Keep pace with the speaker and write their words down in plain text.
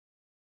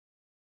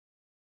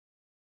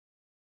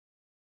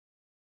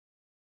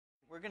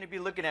We're going to be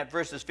looking at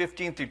verses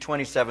 15 through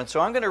 27. So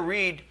I'm going to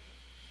read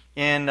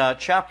in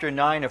chapter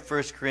 9 of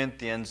 1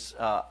 Corinthians,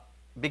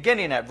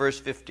 beginning at verse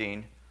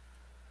 15.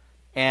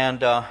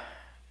 And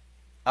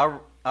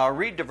I'll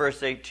read to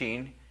verse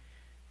 18.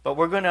 But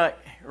we're going to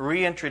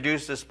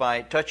reintroduce this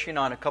by touching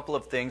on a couple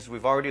of things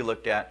we've already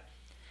looked at.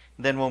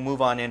 Then we'll move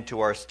on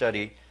into our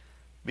study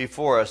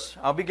before us.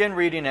 I'll begin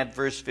reading at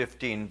verse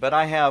 15. But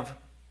I have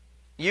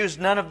used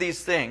none of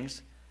these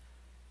things,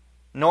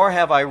 nor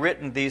have I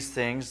written these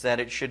things that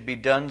it should be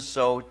done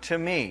so to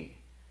me.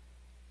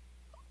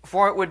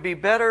 For it would be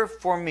better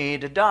for me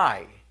to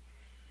die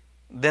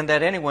than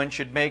that anyone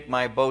should make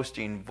my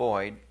boasting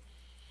void.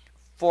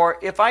 For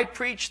if I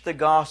preach the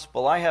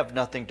gospel, I have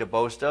nothing to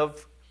boast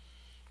of,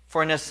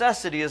 for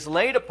necessity is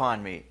laid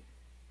upon me.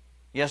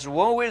 Yes,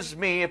 woe is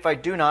me if I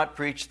do not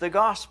preach the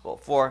gospel.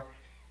 For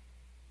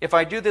if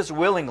I do this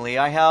willingly,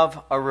 I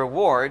have a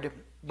reward,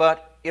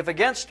 but if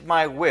against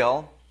my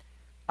will,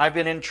 I've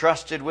been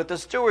entrusted with the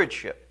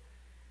stewardship.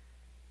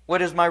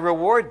 What is my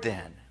reward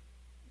then?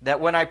 That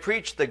when I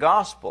preach the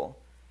gospel,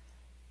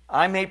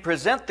 I may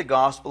present the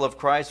gospel of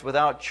Christ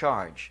without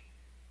charge,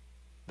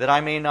 that I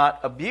may not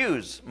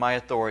abuse my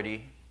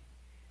authority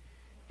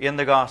in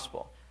the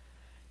gospel.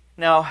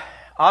 Now,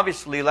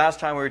 obviously, last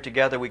time we were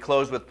together, we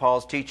closed with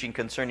Paul's teaching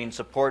concerning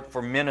support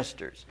for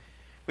ministers.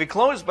 We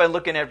closed by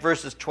looking at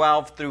verses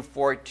 12 through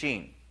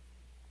 14.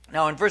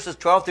 Now, in verses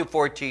 12 through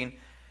 14,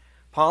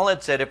 Paul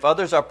had said, if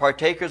others are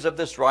partakers of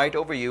this right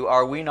over you,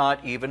 are we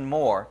not even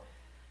more?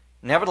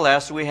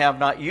 Nevertheless, we have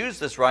not used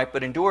this right,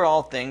 but endure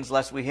all things,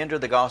 lest we hinder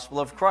the gospel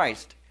of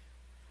Christ.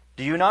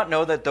 Do you not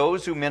know that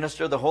those who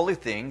minister the holy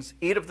things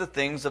eat of the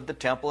things of the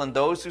temple, and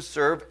those who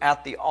serve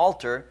at the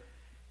altar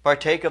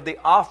partake of the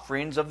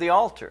offerings of the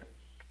altar?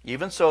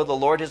 Even so, the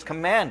Lord has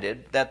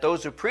commanded that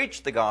those who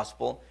preach the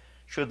gospel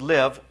should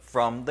live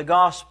from the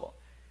gospel.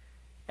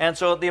 And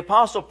so the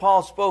Apostle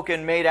Paul spoke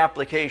and made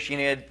application.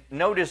 He had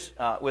noticed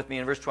with me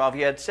in verse 12,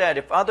 he had said,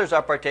 if others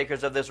are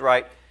partakers of this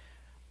right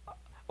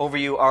over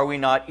you, are we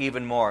not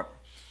even more?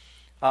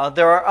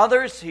 There are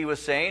others, he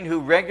was saying, who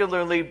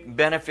regularly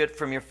benefit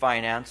from your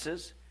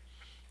finances.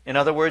 In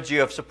other words,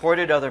 you have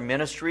supported other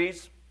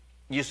ministries.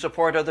 You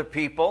support other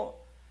people.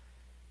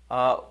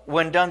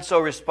 When done so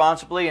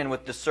responsibly and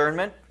with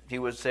discernment, he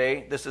would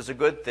say, this is a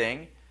good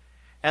thing.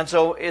 And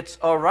so it's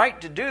all right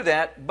to do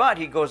that, but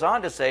he goes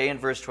on to say in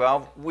verse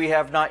 12, we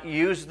have not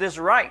used this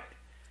right.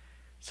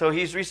 So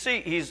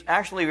he's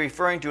actually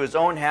referring to his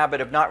own habit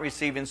of not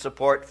receiving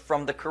support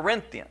from the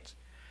Corinthians.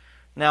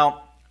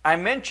 Now, I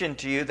mentioned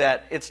to you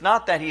that it's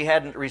not that he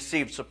hadn't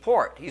received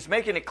support. He's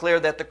making it clear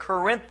that the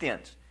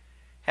Corinthians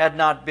had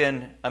not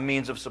been a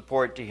means of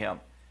support to him.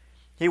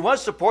 He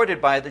was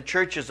supported by the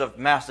churches of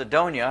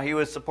Macedonia. He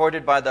was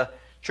supported by the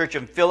church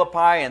of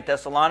Philippi and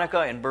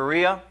Thessalonica and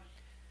Berea.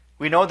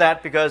 We know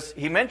that because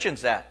he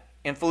mentions that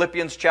in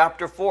Philippians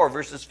chapter 4,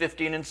 verses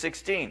 15 and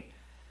 16.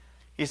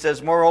 He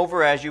says,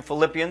 moreover, as you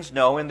Philippians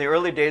know, in the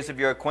early days of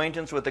your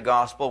acquaintance with the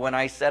gospel, when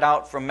I set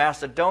out from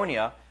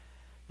Macedonia,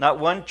 not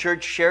one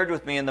church shared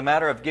with me in the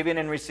matter of giving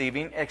and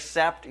receiving,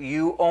 except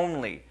you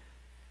only.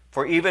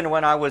 For even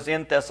when I was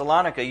in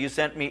Thessalonica, you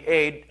sent me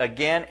aid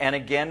again and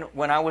again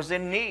when I was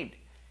in need.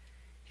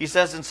 He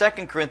says in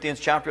 2 Corinthians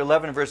chapter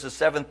 11, verses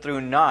 7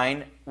 through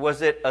 9,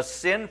 was it a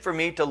sin for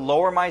me to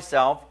lower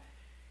myself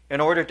in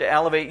order to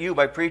elevate you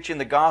by preaching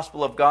the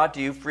gospel of God to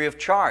you free of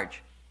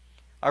charge?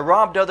 I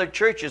robbed other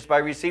churches by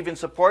receiving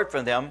support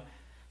from them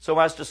so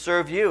as to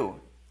serve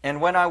you.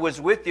 And when I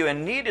was with you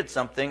and needed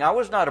something, I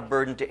was not a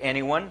burden to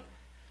anyone,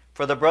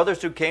 for the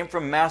brothers who came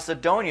from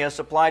Macedonia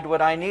supplied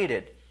what I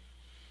needed.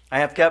 I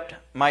have kept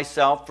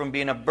myself from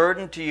being a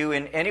burden to you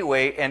in any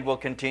way and will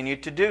continue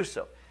to do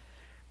so.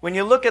 When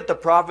you look at the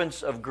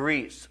province of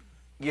Greece,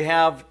 you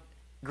have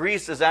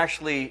Greece is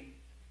actually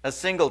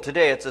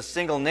today it's a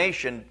single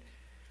nation,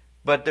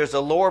 but there's a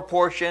lower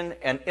portion,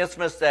 an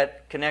isthmus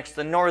that connects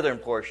the northern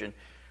portion.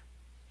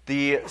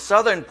 The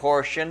southern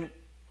portion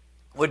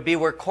would be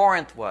where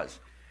Corinth was.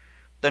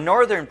 The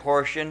northern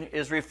portion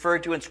is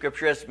referred to in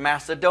Scripture as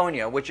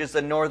Macedonia, which is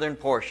the northern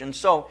portion.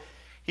 So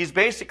he's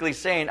basically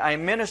saying, I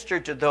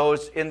ministered to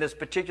those in this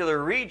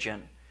particular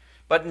region,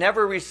 but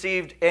never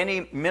received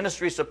any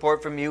ministry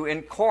support from you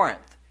in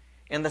Corinth,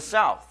 in the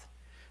south.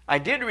 I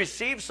did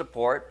receive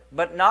support,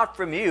 but not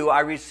from you.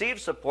 I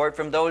received support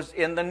from those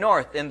in the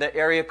north, in the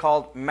area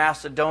called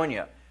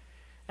Macedonia.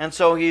 And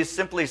so he's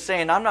simply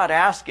saying, I'm not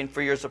asking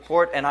for your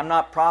support, and I'm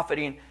not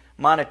profiting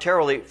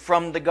monetarily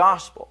from the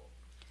gospel.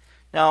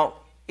 Now,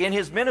 in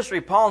his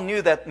ministry, Paul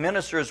knew that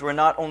ministers were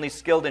not only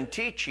skilled in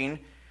teaching,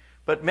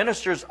 but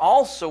ministers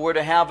also were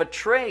to have a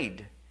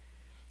trade.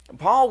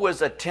 Paul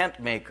was a tent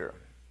maker.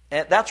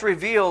 And that's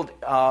revealed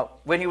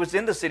when he was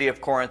in the city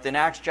of Corinth in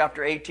Acts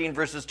chapter 18,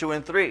 verses 2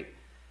 and 3.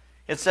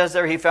 It says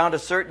there, he found a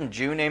certain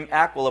Jew named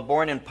Aquila,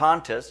 born in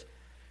Pontus,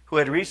 who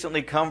had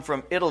recently come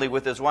from Italy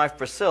with his wife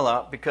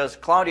Priscilla, because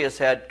Claudius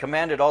had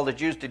commanded all the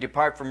Jews to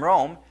depart from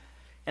Rome,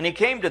 and he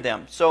came to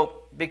them.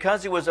 So,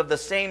 because he was of the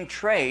same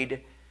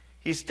trade,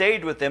 he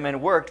stayed with them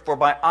and worked, for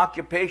by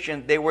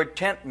occupation they were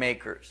tent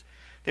makers.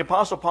 The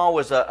Apostle Paul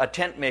was a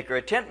tent maker.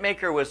 A tent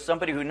maker was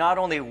somebody who not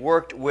only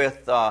worked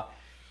with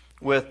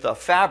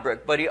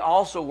fabric, but he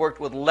also worked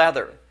with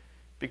leather.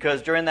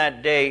 Because during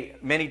that day,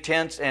 many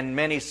tents and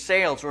many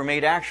sails were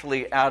made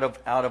actually out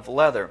of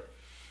leather.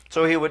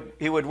 So he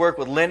would work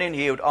with linen.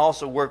 He would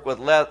also work with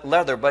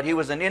leather. But he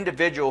was an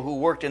individual who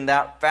worked in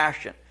that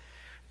fashion.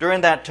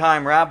 During that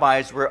time,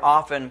 rabbis were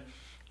often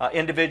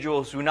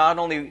individuals who not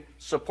only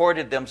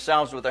supported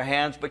themselves with their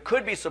hands, but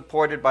could be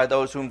supported by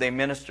those whom they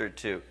ministered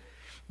to.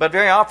 But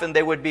very often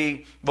they would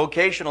be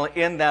vocational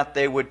in that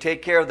they would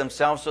take care of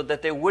themselves so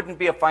that they wouldn't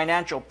be a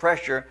financial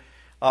pressure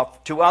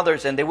to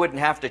others, and they wouldn't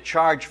have to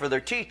charge for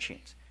their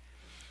teachings.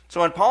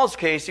 So in Paul's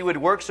case, he would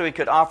work so he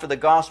could offer the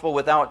gospel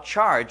without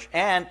charge,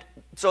 and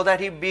so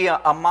that he'd be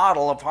a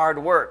model of hard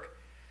work.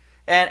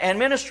 And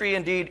ministry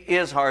indeed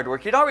is hard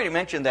work. He'd already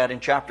mentioned that in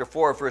chapter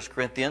 4 of 1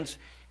 Corinthians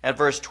at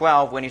verse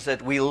 12 when he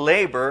said, we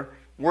labor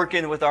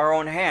working with our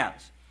own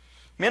hands.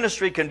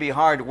 Ministry can be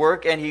hard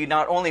work, and he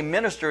not only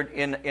ministered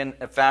in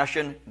a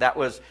fashion that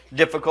was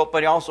difficult,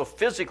 but he also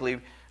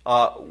physically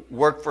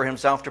worked for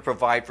himself to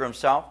provide for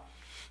himself.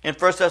 In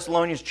 1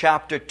 Thessalonians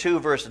chapter 2,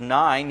 verse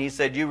 9, he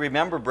said, you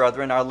remember,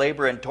 brethren, our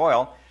labor and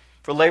toil,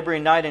 for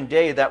laboring night and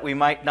day, that we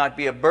might not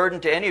be a burden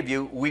to any of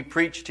you, we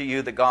preach to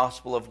you the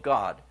gospel of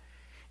God.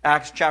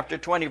 Acts chapter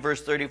 20,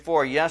 verse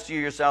 34, yes, you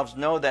yourselves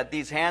know that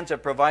these hands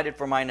have provided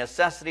for my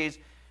necessities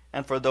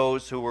and for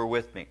those who were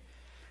with me.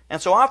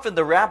 And so often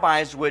the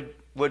rabbis would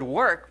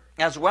work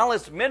as well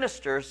as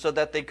minister so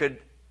that they could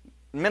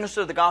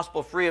minister the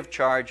gospel free of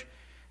charge,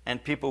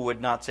 and people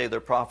would not say they're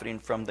profiting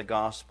from the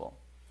gospel.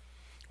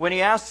 When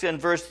he asks in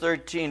verse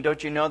 13,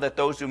 don't you know that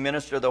those who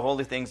minister the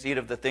holy things eat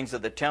of the things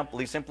of the temple?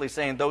 He's simply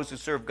saying those who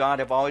serve God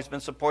have always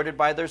been supported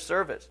by their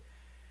service.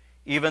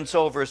 Even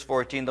so, verse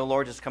 14, the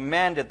Lord has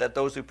commanded that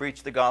those who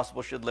preach the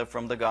gospel should live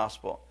from the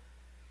gospel.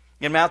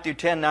 In Matthew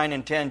 10, 9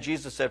 and 10,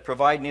 Jesus said,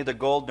 provide neither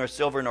gold nor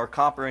silver nor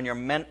copper in your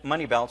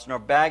money belts, nor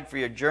bag for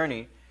your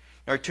journey,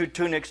 nor 2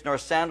 tunics, nor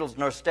sandals,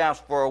 nor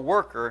staffs, for a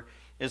worker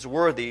is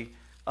worthy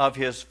of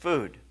his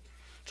food.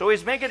 So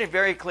he's making it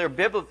very clear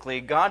biblically,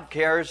 God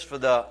cares for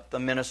the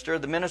minister.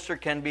 The minister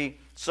can be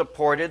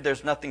supported.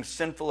 There's nothing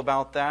sinful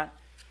about that.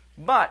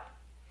 But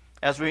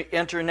as we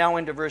enter now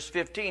into verse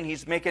 15,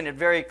 he's making it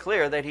very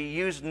clear that he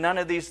used none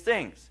of these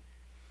things.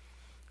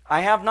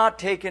 I have not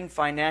taken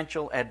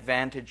financial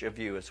advantage of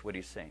you, is what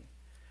he's saying.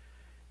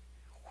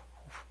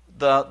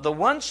 The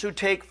ones who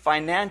take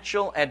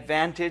financial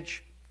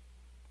advantage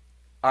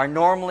are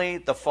normally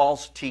the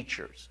false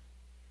teachers.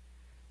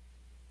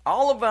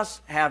 All of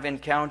us have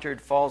encountered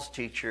false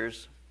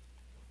teachers.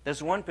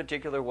 There's one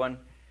particular one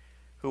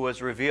who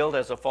was revealed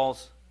as a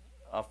false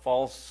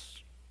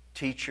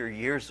teacher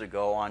years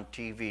ago on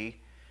TV.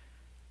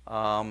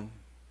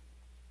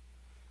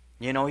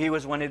 He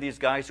was one of these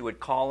guys who would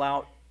call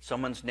out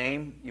someone's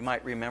name. You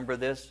might remember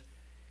this.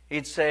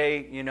 He'd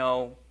say,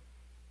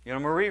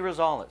 Marie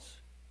Rosales.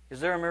 Is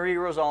there a Marie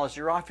Rosales?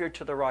 You're off here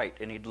to the right.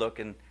 And he'd look,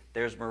 and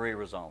there's Marie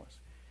Rosales.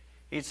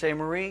 He'd say,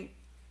 Marie,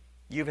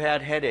 you've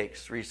had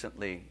headaches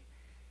recently.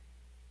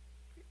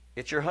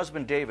 It's your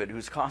husband David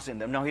who's causing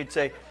them. No, he'd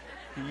say,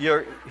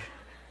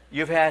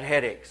 you've had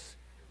headaches,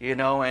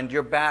 and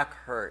your back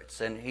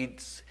hurts. And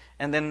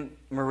then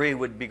Marie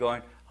would be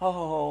going,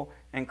 oh,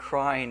 and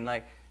crying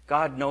like,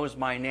 God knows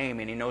my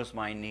name and he knows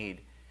my need.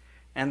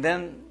 And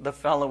then the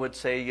fellow would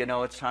say,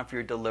 it's time for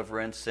your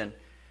deliverance.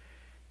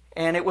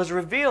 And it was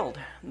revealed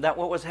that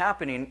what was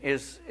happening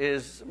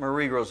is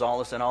Marie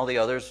Rosales and all the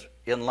others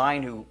in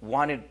line who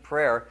wanted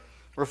prayer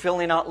were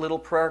filling out little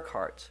prayer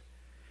cards.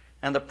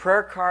 And the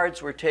prayer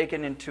cards were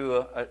taken into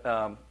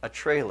a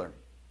trailer.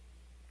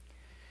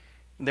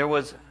 There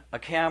was a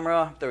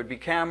camera, there would be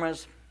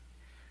cameras,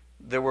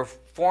 there were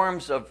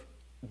forms of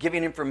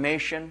giving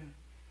information.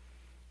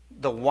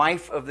 The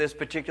wife of this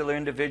particular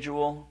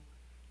individual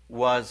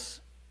was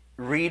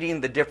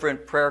reading the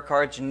different prayer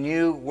cards,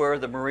 knew where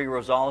the Marie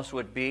Rosales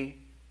would be.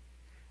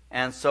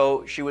 And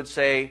so she would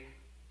say,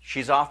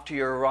 she's off to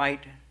your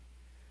right,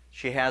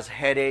 she has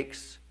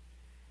headaches.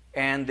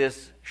 And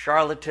this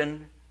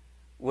charlatan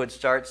would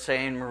start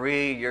saying,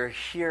 Marie, you're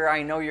here,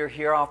 I know you're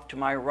here off to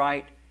my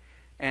right.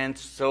 And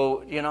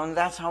so,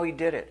 that's how he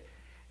did it.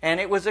 And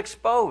it was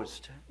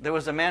exposed. There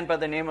was a man by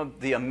the name of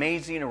the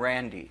Amazing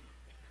Randy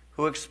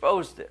who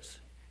exposed this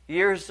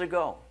years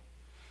ago.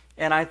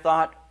 And I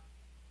thought,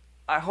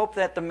 I hope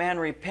that the man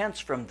repents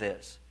from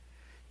this.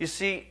 You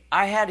see,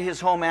 I had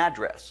his home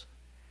address.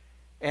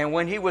 And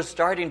when he was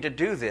starting to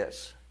do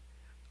this,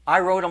 I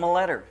wrote him a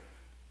letter.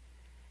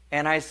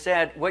 And I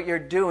said, what you're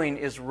doing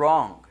is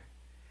wrong.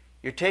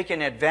 You're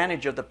taking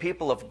advantage of the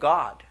people of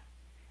God.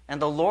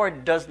 And the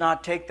Lord does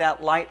not take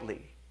that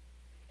lightly.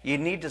 You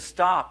need to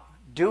stop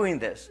doing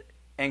this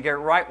and get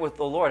right with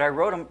the Lord. I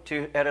wrote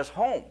him at his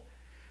home,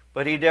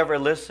 but he never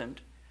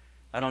listened.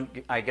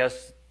 I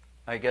guess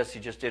he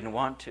just didn't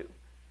want to.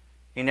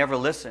 He never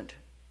listened.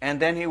 And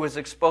then he was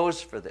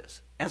exposed for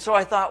this. And so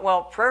I thought,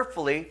 well,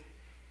 prayerfully,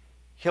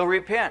 he'll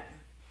repent.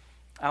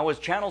 I was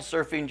channel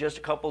surfing just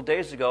a couple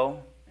days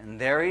ago,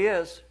 and there he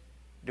is,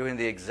 doing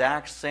the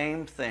exact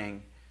same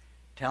thing,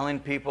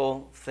 telling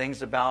people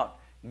things about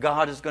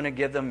God is going to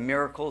give them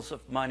miracles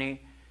of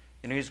money.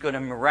 He's going to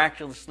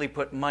miraculously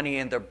put money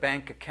in their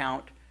bank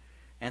account,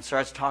 and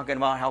starts talking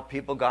about how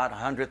people got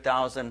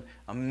 $100,000,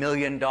 $1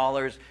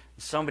 million.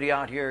 Somebody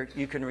out here,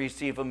 you can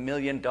receive $1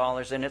 million.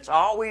 And it's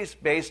always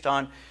based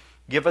on,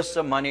 give us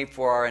some money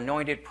for our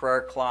anointed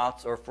prayer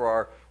cloths or for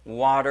our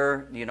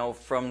water,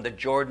 from the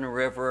Jordan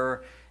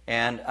River.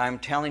 And I'm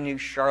telling you,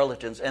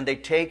 charlatans. And they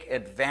take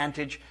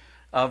advantage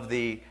of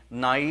the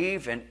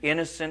naive and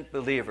innocent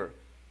believer.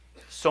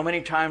 So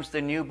many times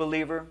the new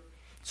believer,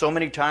 so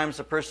many times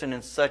a person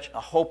in such a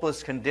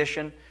hopeless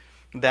condition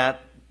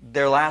that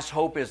their last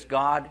hope is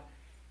God,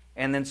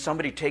 and then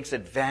somebody takes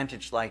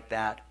advantage like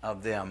that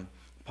of them.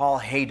 Paul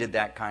hated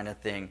that kind of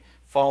thing.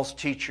 False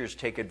teachers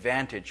take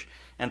advantage,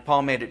 and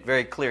Paul made it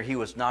very clear he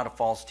was not a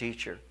false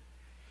teacher.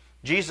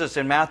 Jesus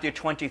in Matthew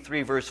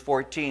 23 verse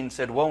 14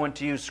 said, "Woe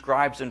unto you,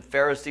 scribes and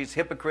Pharisees,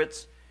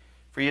 hypocrites,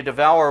 for you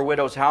devour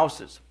widows'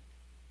 houses,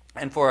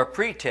 and for a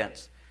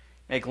pretense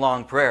make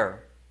long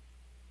prayer.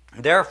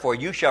 Therefore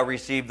you shall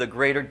receive the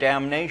greater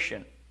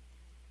damnation."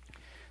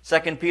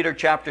 2 Peter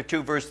chapter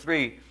 2 verse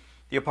 3,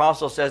 the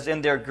apostle says,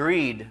 "In their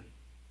greed,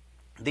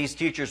 these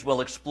teachers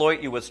will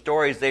exploit you with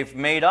stories they've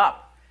made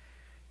up.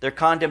 Their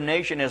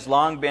condemnation has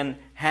long been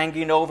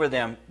hanging over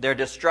them. Their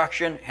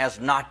destruction has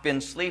not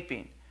been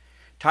sleeping."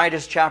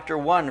 Titus chapter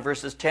 1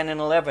 verses 10 and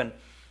 11,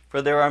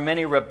 "For there are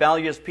many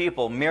rebellious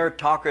people, mere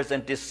talkers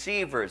and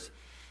deceivers,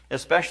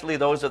 especially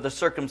those of the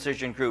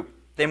circumcision group.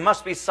 They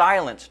must be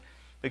silenced,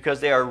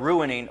 because they are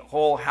ruining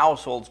whole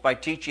households by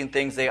teaching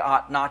things they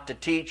ought not to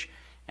teach,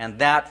 and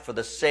that for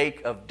the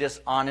sake of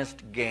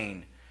dishonest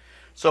gain."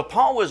 So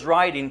Paul was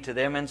writing to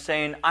them and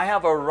saying, I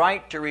have a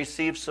right to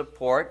receive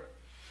support.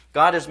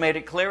 God has made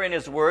it clear in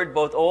His Word,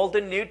 both Old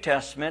and New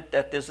Testament,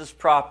 that this is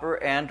proper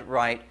and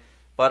right,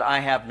 but I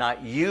have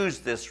not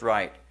used this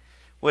right.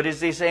 What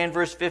does he say in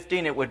verse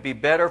 15? "It would be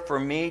better for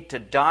me to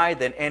die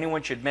than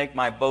anyone should make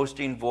my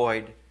boasting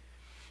void."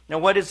 Now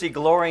what is he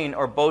glorying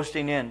or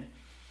boasting in?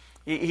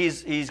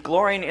 He's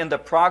glorying in the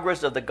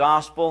progress of the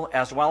gospel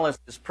as well as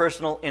his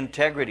personal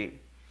integrity.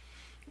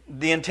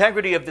 The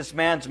integrity of this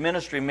man's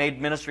ministry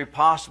made ministry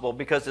possible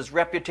because his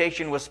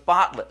reputation was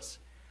spotless.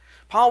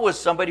 Paul was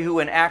somebody who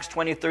in Acts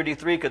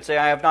 20:33 could say,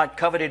 "I have not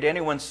coveted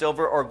anyone's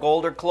silver or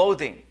gold or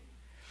clothing."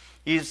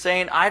 He's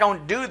saying, I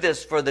don't do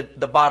this for the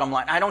bottom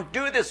line. I don't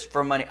do this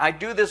for money. I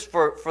do this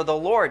for the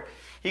Lord.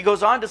 He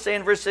goes on to say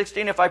in verse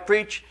 16, if I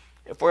preach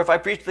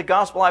the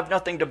gospel, I have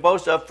nothing to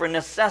boast of, for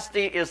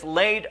necessity is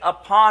laid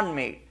upon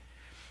me.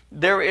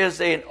 There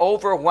is an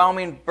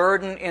overwhelming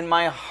burden in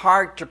my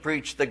heart to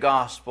preach the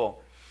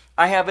gospel.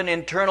 I have an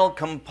internal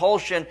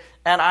compulsion,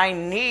 and I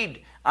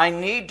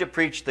need to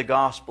preach the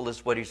gospel,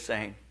 is what he's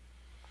saying.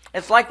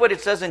 It's like what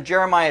it says in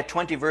Jeremiah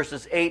 20,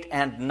 verses 8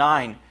 and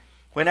 9.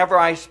 "Whenever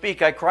I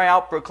speak, I cry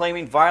out,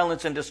 proclaiming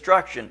violence and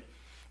destruction.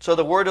 So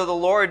the word of the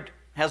Lord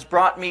has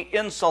brought me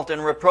insult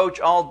and reproach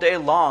all day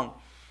long.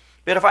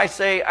 But if I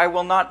say I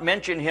will not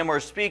mention him or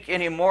speak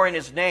any more in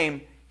his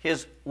name,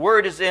 his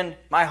word is in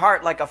my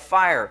heart like a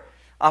fire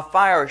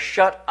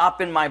shut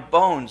up in my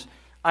bones.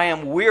 I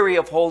am weary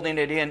of holding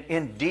it in.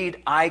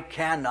 Indeed, I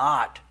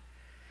cannot."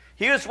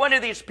 He was one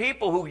of these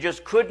people who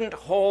just couldn't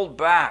hold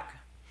back.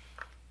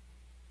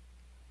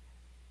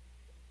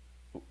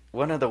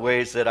 One of the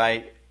ways that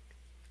I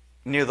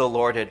knew the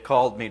Lord had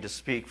called me to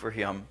speak for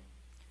Him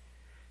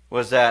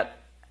was that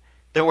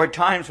there were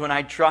times when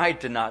I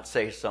tried to not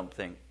say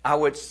something. I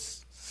would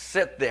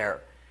sit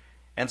there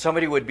and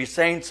somebody would be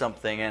saying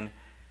something,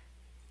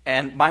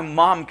 and my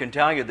mom can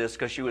tell you this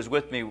because she was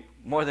with me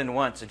more than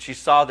once, and she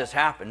saw this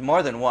happen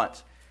more than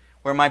once,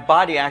 where my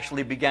body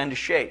actually began to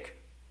shake.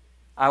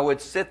 I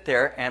would sit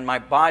there and my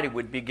body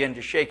would begin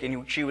to shake,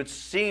 and she would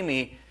see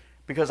me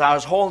because I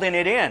was holding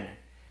it in.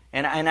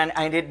 And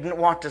I didn't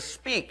want to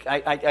speak.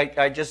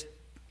 I just,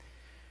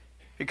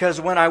 because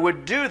when I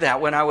would do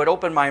that, when I would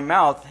open my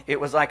mouth, it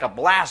was like a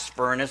blast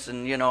furnace,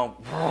 and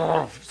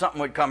something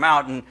would come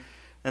out, and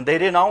they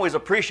didn't always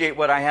appreciate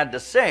what I had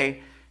to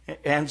say.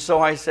 And so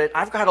I said,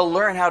 I've got to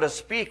learn how to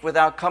speak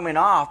without coming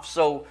off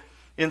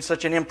in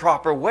such an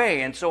improper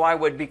way. And so I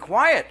would be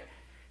quiet,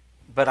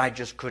 but I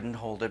just couldn't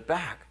hold it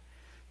back.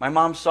 My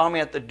mom saw me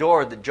at the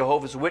door. The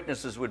Jehovah's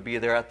Witnesses would be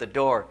there at the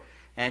door,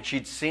 and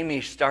she'd see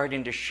me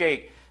starting to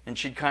shake. And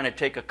she'd kind of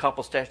take a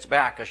couple steps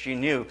back because she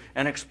knew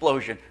an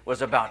explosion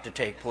was about to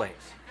take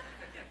place.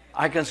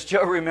 I can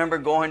still remember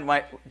going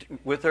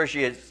with her.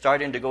 She had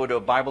started to go to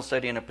a Bible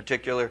study in a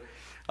particular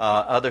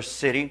other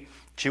city.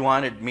 She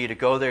wanted me to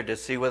go there to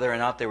see whether or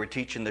not they were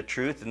teaching the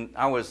truth. And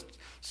I was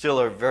still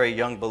a very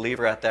young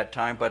believer at that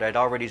time, but I'd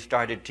already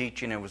started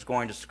teaching and was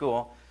going to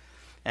school.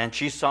 And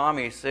she saw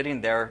me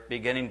sitting there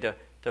beginning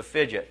to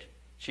fidget.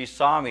 She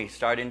saw me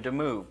starting to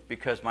move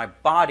because my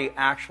body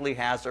actually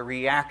has a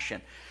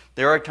reaction.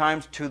 There are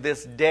times to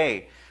this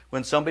day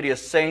when somebody is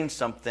saying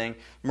something,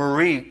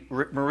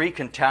 Marie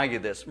can tell you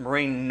this.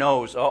 Marie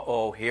knows,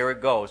 uh-oh, here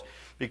it goes.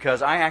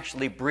 Because I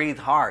actually breathe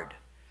hard.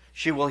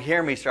 She will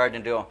hear me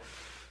starting to go.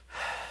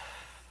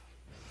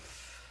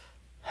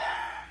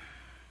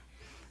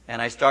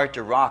 And I start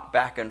to rock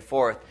back and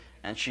forth.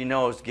 And she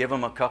knows, give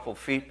him a couple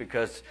feet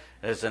because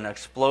there's an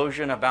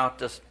explosion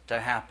about to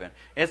happen.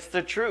 It's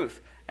the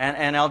truth.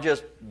 And I'll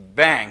just,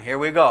 bang, here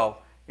we go.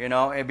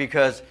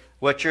 Because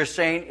what you're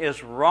saying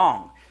is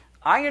wrong.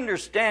 I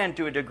understand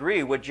to a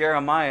degree what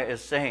Jeremiah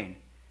is saying.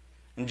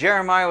 And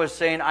Jeremiah was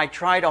saying, I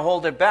try to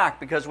hold it back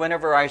because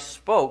whenever I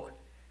spoke,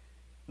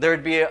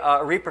 there'd be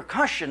a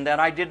repercussion that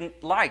I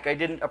didn't like, I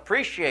didn't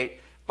appreciate,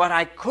 but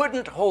I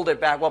couldn't hold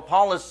it back. Well,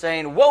 Paul is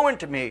saying, woe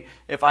unto me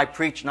if I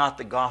preach not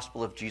the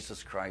gospel of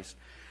Jesus Christ.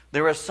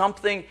 There is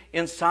something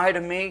inside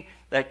of me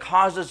that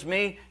causes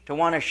me to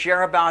want to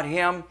share about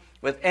Him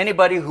with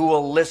anybody who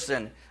will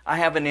listen. I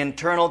have an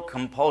internal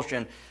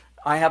compulsion.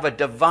 I have a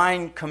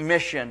divine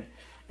commission,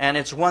 and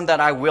it's one that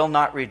I will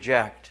not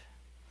reject.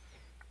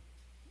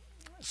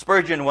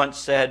 Spurgeon once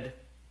said,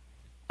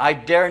 I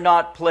dare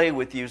not play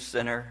with you,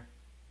 sinner.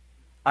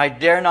 I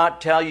dare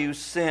not tell you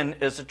sin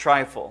is a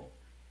trifle.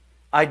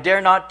 I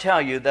dare not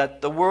tell you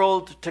that the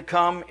world to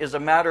come is a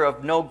matter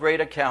of no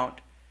great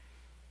account.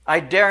 I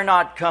dare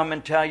not come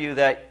and tell you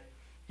that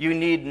you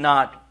need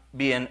not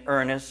be in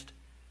earnest.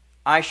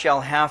 I shall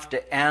have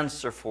to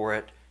answer for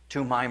it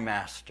to my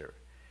master.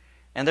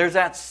 And there's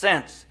that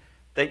sense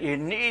that you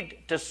need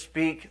to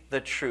speak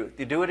the truth.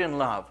 You do it in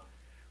love,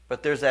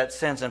 but there's that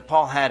sense, and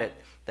Paul had it,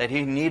 that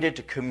he needed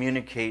to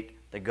communicate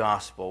the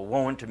gospel.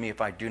 Woe unto me if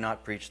I do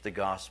not preach the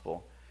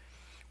gospel.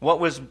 What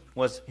was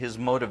his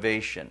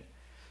motivation?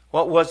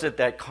 What was it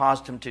that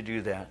caused him to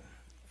do that?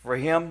 For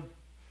him,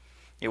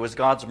 it was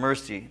God's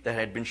mercy that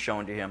had been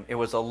shown to him. It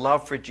was a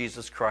love for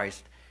Jesus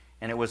Christ,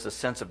 and it was a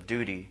sense of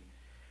duty.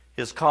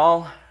 His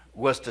call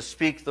was to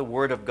speak the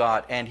word of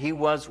God, and he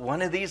was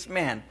one of these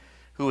men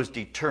who was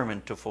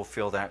determined to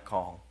fulfill that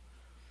call.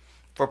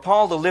 For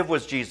Paul, to live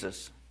was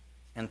Jesus,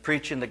 and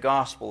preaching the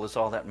gospel is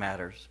all that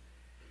matters.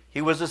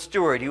 He was a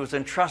steward. He was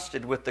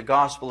entrusted with the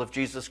gospel of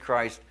Jesus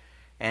Christ,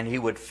 and he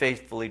would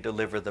faithfully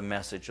deliver the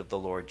message of the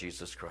Lord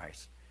Jesus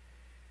Christ.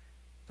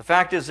 The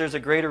fact is, there's a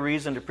greater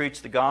reason to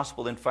preach the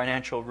gospel than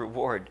financial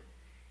reward.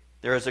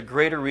 There is a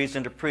greater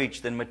reason to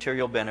preach than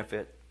material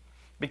benefit,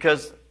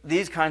 because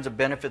these kinds of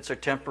benefits are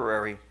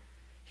temporary.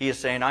 He is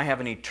saying, I have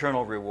an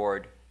eternal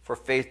reward for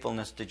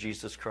faithfulness to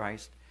Jesus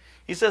Christ.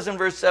 He says in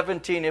verse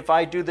 17, if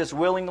I do this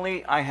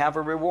willingly, I have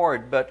a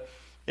reward, but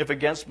if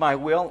against my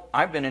will,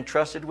 I've been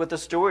entrusted with a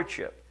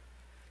stewardship.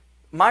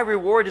 My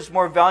reward is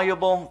more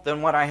valuable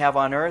than what I have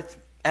on earth,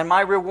 and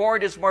my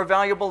reward is more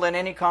valuable than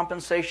any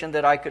compensation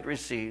that I could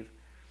receive.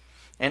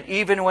 And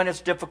even when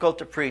it's difficult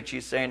to preach,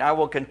 he's saying, I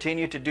will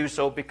continue to do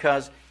so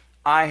because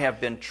I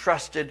have been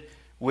trusted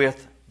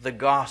with the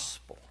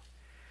gospel.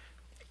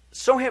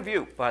 So have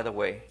you, by the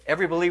way,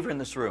 every believer in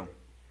this room.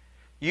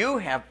 You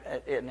have,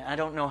 and I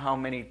don't know how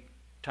many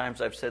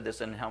times I've said this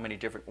in how many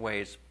different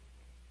ways.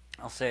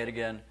 I'll say it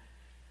again.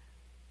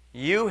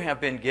 You have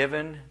been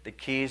given the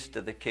keys to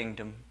the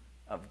kingdom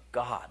of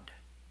God.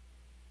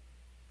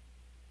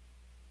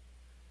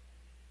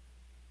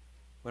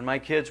 When my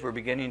kids were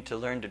beginning to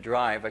learn to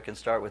drive, I can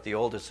start with the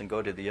oldest and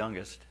go to the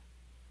youngest.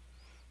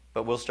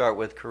 But we'll start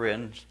with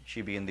Corinne,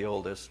 she being the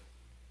oldest.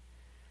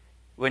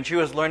 When she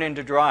was learning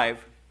to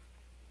drive,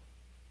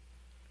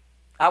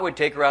 I would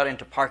take her out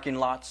into parking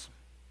lots,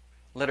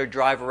 let her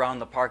drive around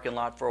the parking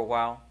lot for a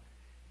while.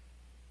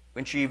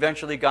 When she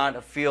eventually got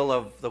a feel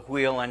of the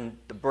wheel and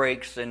the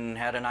brakes and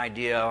had an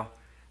idea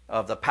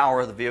of the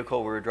power of the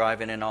vehicle we were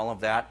driving and all of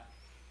that,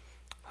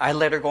 I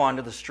let her go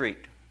onto the street.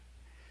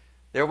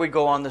 There we'd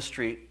go on the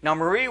street. Now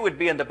Marie would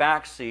be in the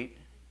back seat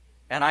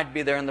and I'd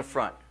be there in the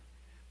front.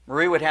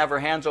 Marie would have her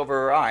hands over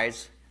her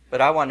eyes, but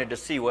I wanted to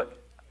see what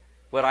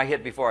I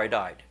hit before I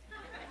died.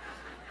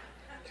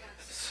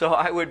 So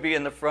I would be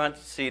in the front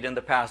seat in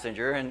the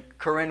passenger and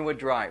Corinne would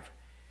drive.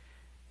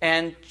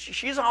 And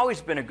she's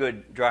always been a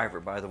good driver,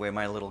 by the way.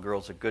 My little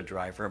girl's a good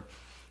driver.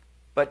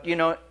 But,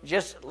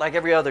 just like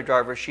every other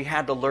driver, she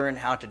had to learn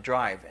how to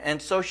drive.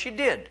 And so she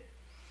did.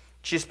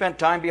 She spent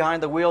time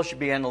behind the wheel. She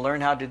began to learn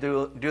how to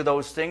do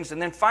those things.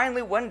 And then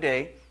finally one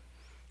day,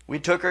 we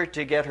took her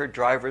to get her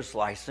driver's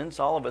license.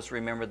 All of us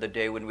remember the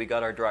day when we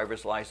got our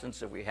driver's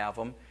license, if we have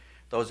them.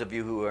 Those of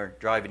you who are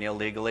driving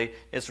illegally,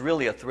 it's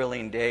really a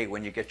thrilling day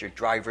when you get your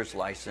driver's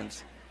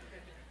license.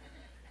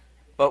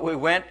 But we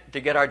went to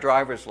get our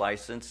driver's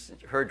license,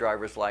 her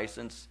driver's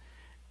license,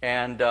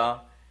 and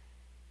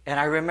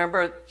I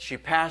remember she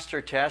passed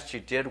her test. She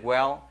did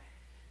well,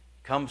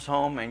 comes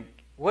home, and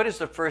what is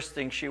the first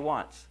thing she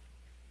wants?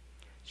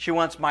 She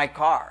wants my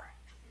car.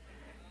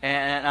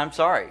 And I'm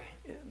sorry,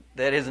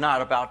 that is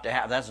not about to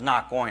happen. That's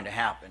not going to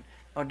happen.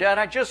 Oh, Dad,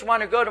 I just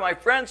want to go to my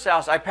friend's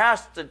house. I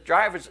passed the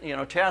driver's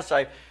test.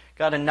 I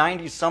got a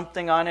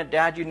 90-something on it.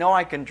 Dad, you know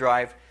I can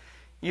drive.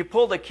 You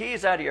pull the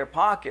keys out of your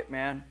pocket,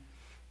 man.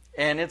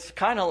 And it's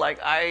kind of like,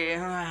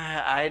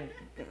 I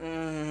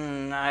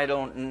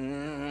don't,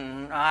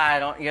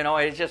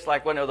 it's just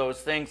like one of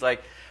those things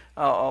like,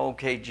 oh,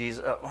 okay,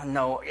 Jesus, oh,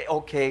 no,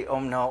 okay, oh,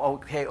 no,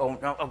 okay, oh,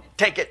 no, oh,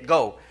 take it,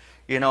 go,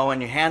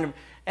 and you hand them,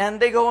 and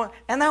they go,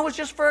 and that was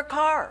just for a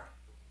car.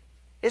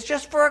 It's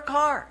just for a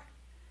car.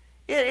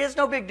 It's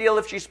no big deal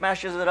if she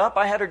smashes it up.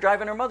 I had her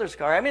drive in her mother's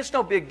car. I mean, it's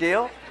no big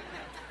deal.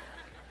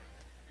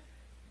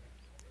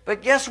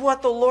 But guess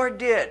what the Lord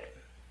did?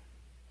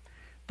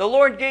 The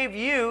Lord gave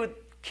you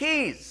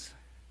keys,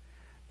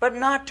 but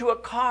not to a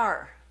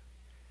car,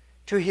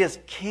 to His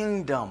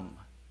kingdom.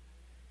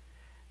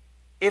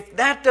 If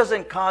that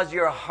doesn't cause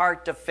your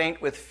heart to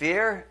faint with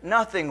fear,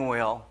 nothing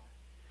will.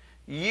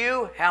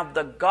 You have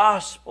the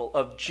gospel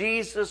of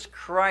Jesus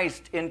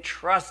Christ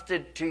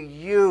entrusted to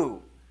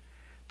you.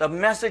 The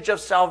message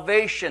of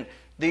salvation,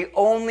 the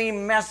only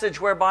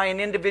message whereby an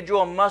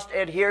individual must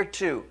adhere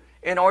to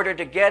in order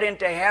to get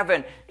into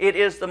heaven. It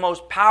is the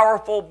most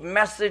powerful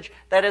message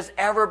that has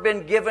ever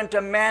been given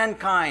to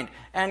mankind,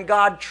 and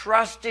God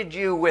trusted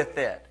you with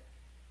it.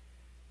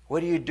 What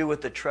do you do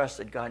with the trust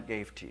that God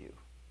gave to you?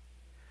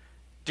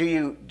 Do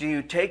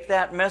you take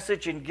that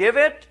message and give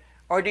it,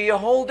 or do you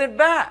hold it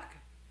back?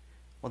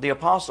 Well, the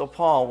Apostle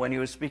Paul, when he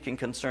was speaking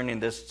concerning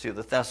this to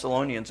the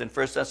Thessalonians in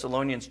 1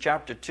 Thessalonians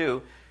chapter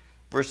 2,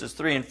 verses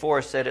 3 and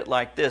 4, said it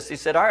like this. He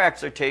said, "Our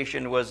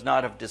exhortation was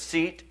not of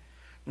deceit,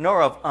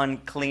 nor of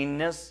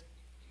uncleanness,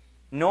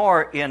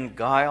 nor in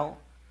guile,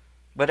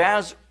 but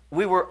as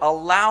we were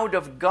allowed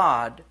of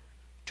God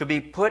to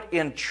be put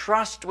in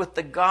trust with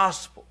the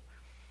gospel,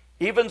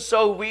 even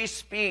so we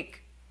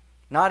speak,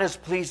 not as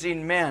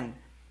pleasing men,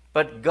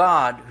 but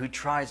God who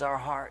tries our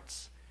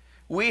hearts."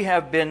 We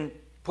have been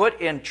put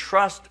in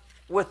trust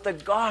with the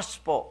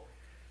gospel.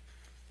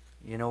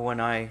 You know, when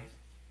I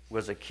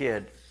was a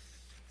kid,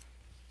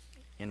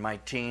 in my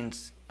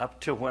teens, up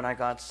to when I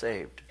got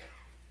saved,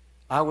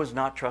 I was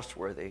not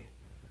trustworthy.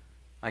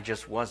 I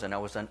just wasn't. I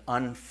was an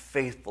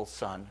unfaithful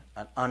son,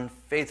 an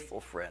unfaithful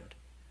friend.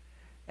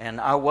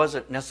 And I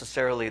wasn't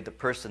necessarily the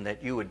person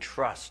that you would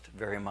trust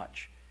very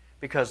much,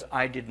 because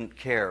I didn't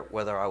care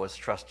whether I was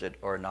trusted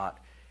or not.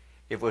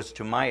 If it was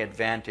to my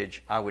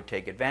advantage, I would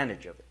take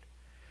advantage of it.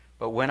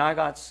 But when I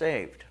got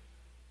saved,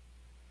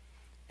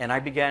 and I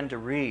began to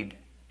read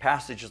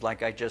passages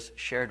like I just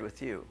shared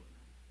with you,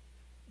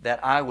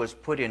 that I was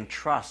put in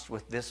trust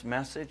with this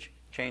message,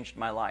 changed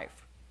my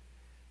life.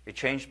 It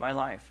changed my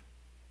life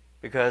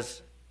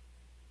because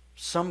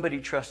somebody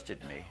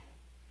trusted me.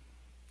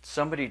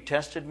 Somebody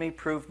tested me,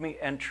 proved me,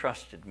 and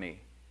trusted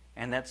me.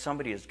 And that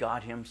somebody is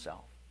God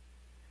Himself.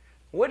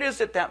 What is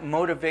it that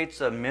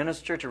motivates a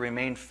minister to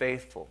remain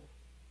faithful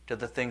to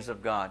the things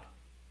of God?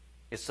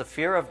 It's the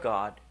fear of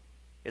God.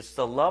 It's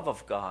the love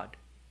of God.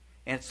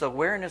 And it's the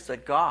awareness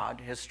that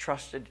God has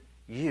trusted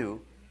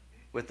you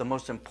with the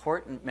most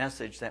important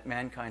message that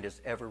mankind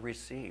has ever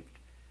received.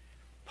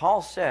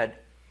 Paul said,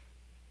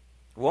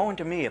 "Woe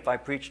unto me if I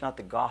preach not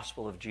the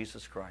gospel of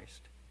Jesus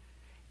Christ."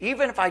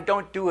 Even if I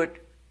don't do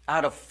it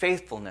out of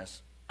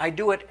faithfulness, I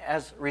do it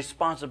as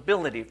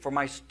responsibility for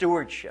my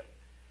stewardship.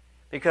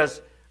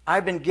 Because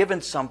I've been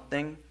given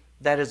something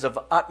that is of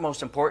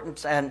utmost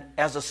importance, and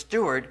as a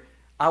steward,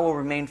 I will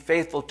remain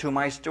faithful to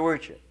my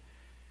stewardship.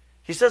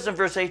 He says in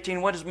verse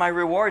 18, "What is my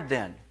reward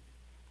then?"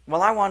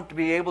 Well, I want to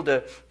be able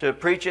to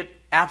preach it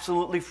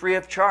absolutely free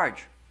of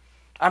charge.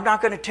 I'm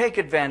not going to take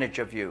advantage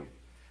of you.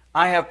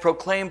 I have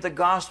proclaimed the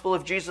gospel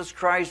of Jesus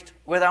Christ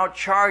without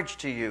charge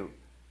to you.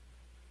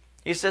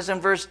 He says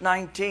in verse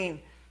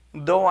 19,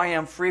 "Though I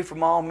am free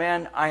from all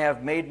men, I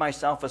have made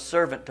myself a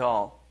servant to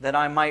all, that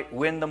I might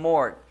win the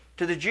more.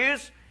 To the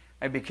Jews,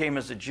 I became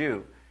as a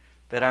Jew,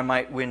 that I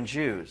might win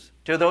Jews.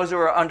 To those who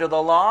are under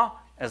the law,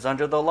 as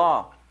under the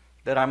law,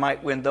 that I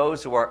might win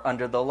those who are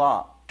under the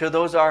law. To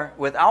those who are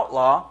without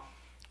law,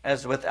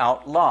 as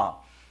without law,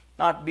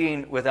 not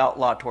being without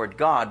law toward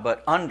God,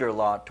 but under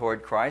law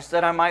toward Christ,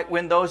 that I might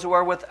win those who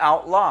are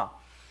without law.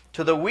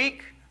 To the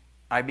weak,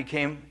 I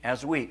became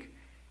as weak,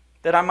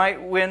 that I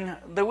might win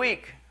the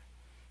weak.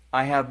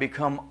 I have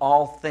become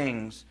all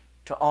things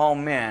to all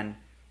men,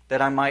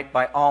 that I might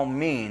by all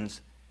means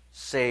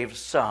save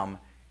some.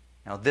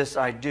 Now this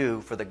I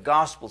do for the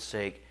gospel's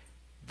sake,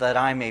 that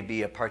I may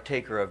be a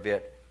partaker of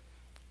it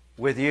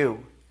with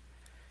you."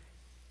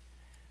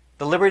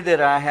 The liberty that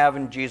I have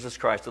in Jesus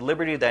Christ, the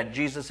liberty that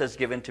Jesus has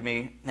given to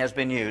me, has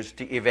been used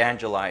to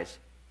evangelize.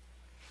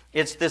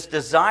 It's this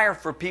desire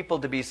for people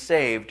to be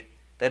saved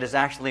that has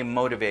actually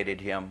motivated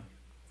him.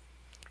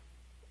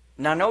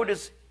 Now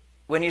notice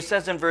when he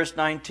says in verse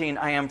 19,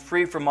 "I am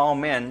free from all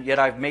men, yet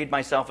I've made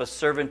myself a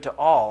servant to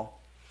all."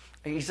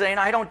 He's saying,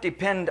 I don't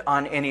depend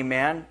on any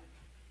man.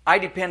 I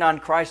depend on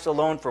Christ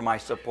alone for my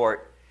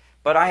support.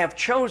 But I have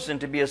chosen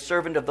to be a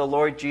servant of the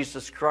Lord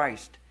Jesus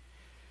Christ.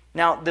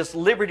 Now, this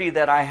liberty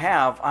that I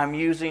have, I'm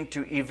using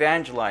to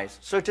evangelize.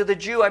 So to the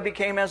Jew, I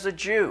became as a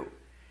Jew.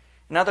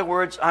 In other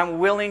words, I'm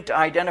willing to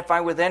identify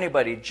with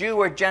anybody, Jew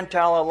or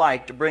Gentile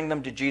alike, to bring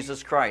them to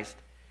Jesus Christ.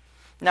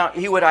 Now,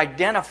 he would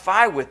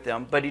identify with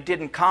them, but he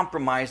didn't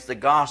compromise the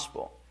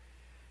gospel.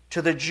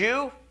 To the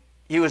Jew,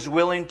 he was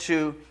willing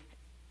to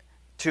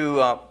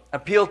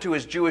appeal to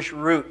his Jewish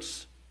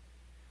roots.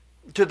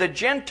 To the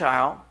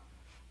Gentile,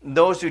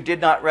 those who did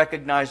not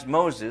recognize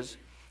Moses,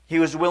 he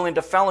was willing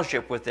to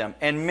fellowship with them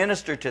and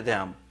minister to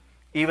them,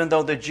 even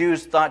though the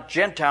Jews thought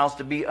Gentiles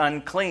to be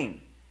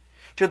unclean.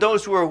 To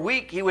those who were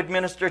weak, he would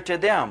minister to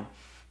them.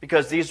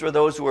 because these were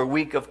those who were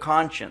weak of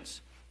conscience.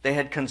 They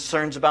had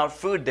concerns about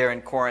food there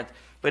in Corinth,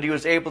 but he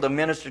was able to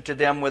minister to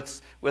them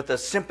with a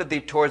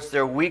sympathy towards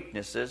their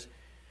weaknesses.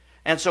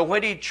 And so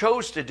what he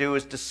chose to do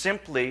is to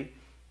simply,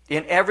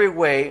 in every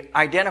way,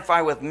 identify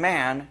with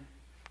man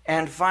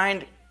and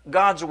find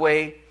God's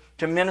way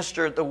to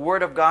minister the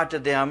Word of God to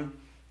them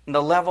in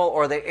the level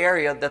or the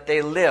area that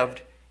they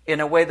lived in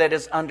a way that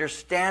is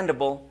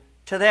understandable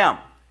to them.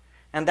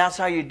 And that's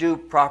how you do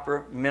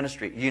proper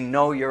ministry. You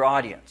know your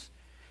audience.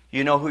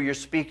 You know who you're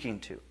speaking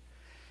to.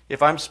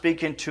 If I'm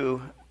speaking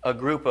to a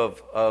group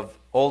of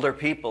older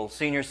people,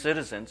 senior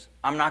citizens,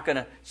 I'm not going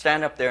to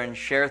stand up there and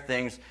share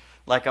things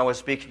like I was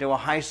speaking to a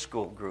high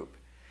school group.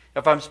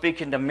 If I'm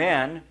speaking to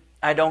men,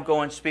 I don't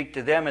go and speak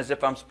to them as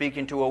if I'm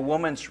speaking to a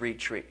woman's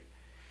retreat.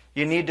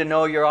 You need to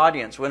know your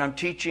audience. When I'm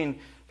teaching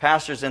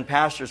pastors in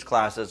pastors'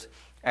 classes,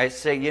 I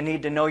say you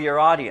need to know your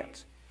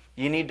audience.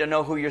 You need to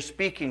know who you're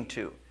speaking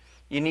to.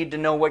 You need to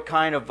know what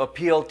kind of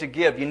appeal to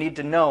give. You need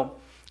to know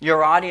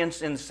your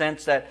audience in the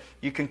sense that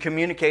you can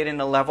communicate in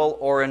a level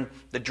or in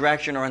the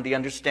direction or in the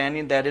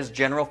understanding that is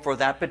general for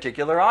that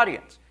particular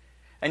audience.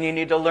 And you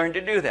need to learn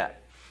to do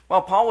that.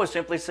 Well, Paul was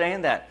simply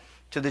saying that.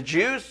 To the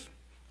Jews,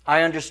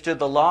 I understood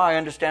the law, I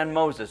understand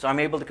Moses.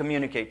 I'm able to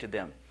communicate to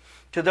them.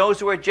 To those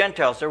who are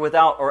Gentiles or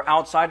without or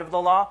outside of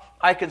the law,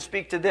 I can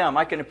speak to them.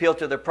 I can appeal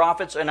to the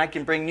prophets, and I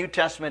can bring New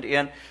Testament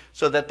in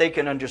so that they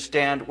can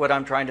understand what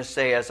I'm trying to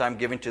say as I'm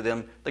giving to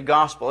them the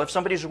gospel. If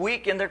somebody's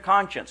weak in their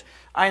conscience,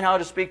 I know how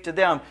to speak to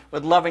them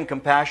with loving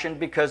compassion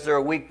because they're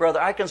a weak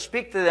brother. I can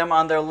speak to them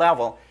on their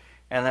level,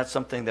 and that's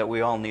something that we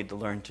all need to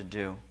learn to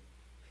do.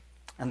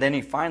 And then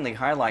he finally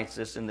highlights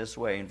this in this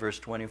way in verse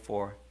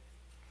 24.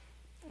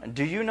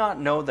 Do you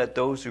not know that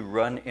those who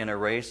run in a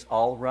race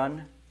all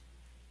run,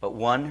 but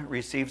one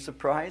receives the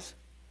prize?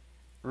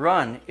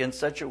 Run in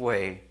such a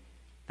way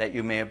that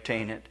you may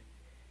obtain it.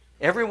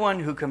 Everyone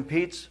who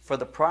competes for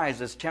the prize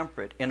is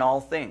temperate in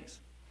all things.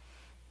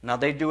 Now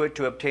they do it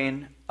to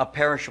obtain a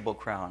perishable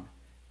crown,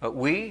 but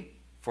we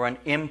for an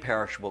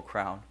imperishable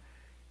crown.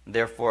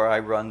 Therefore I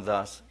run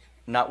thus,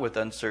 not with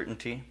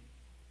uncertainty.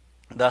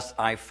 Thus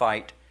I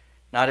fight,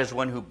 not as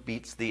one who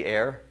beats the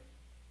air,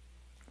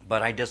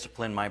 but I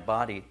discipline my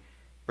body,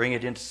 bring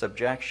it into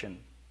subjection,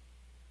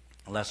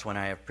 lest when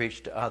I have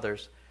preached to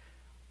others,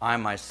 I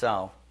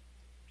myself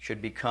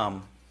should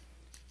become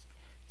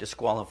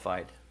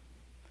disqualified.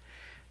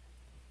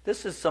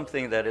 This is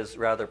something that is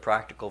rather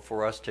practical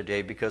for us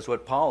today because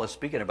what Paul is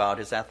speaking about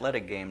is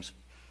athletic games.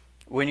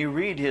 When you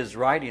read his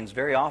writings,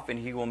 very often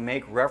he will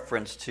make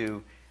reference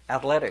to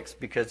athletics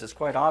because it's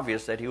quite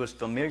obvious that he was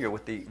familiar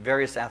with the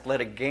various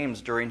athletic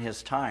games during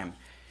his time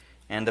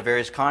and the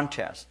various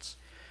contests.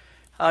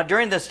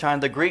 During this time,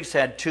 the Greeks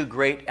had two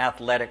great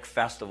athletic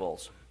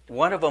festivals.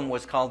 One of them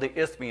was called the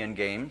Isthmian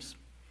Games.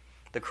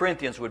 The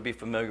Corinthians would be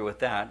familiar with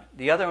that.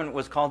 The other one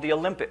was called the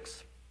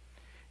Olympics.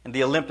 And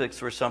the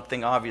Olympics were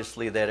something,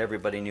 obviously, that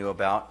everybody knew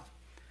about.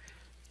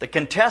 The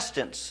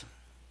contestants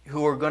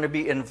who were going to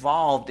be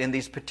involved in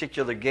these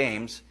particular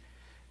games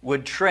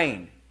would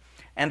train.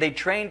 And they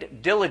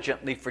trained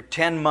diligently for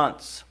 10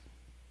 months.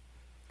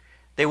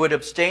 They would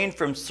abstain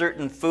from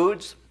certain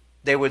foods.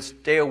 They would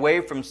stay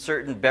away from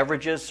certain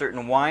beverages,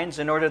 certain wines,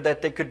 in order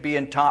that they could be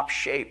in top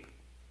shape.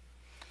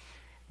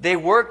 They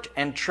worked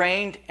and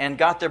trained and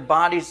got their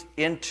bodies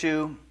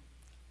into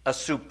a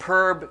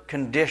superb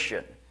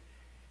condition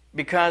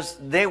because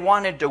they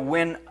wanted to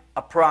win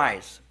a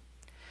prize.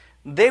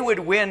 They would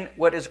win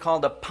what is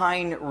called a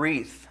pine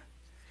wreath.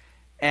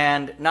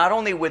 And not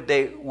only would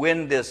they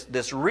win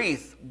this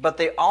wreath, but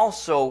they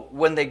also,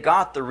 when they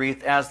got the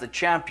wreath as the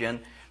champion,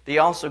 they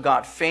also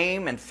got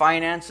fame and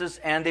finances,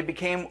 and they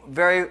became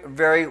very,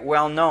 very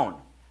well known.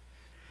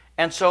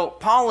 And so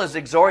Paul is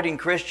exhorting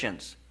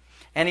Christians,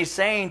 and he's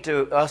saying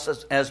to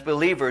us as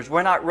believers,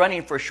 we're not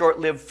running for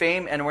short-lived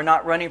fame, and we're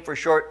not running for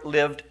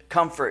short-lived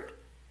comfort.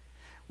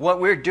 What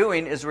we're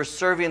doing is we're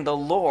serving the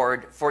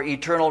Lord for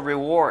eternal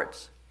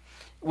rewards.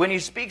 When he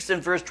speaks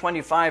in verse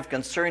 25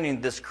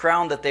 concerning this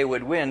crown that they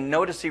would win,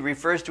 notice he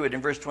refers to it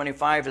in verse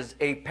 25 as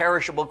a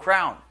perishable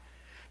crown.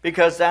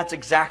 Because that's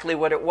exactly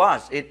what it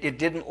was. It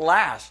didn't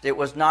last. It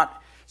was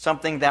not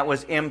something that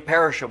was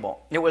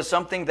imperishable. It was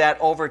something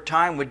that over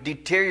time would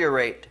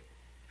deteriorate.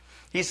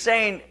 He's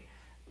saying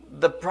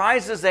the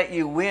prizes that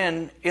you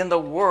win in the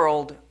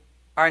world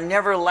are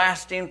never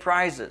lasting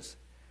prizes.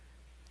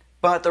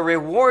 But the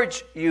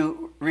rewards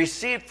you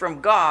receive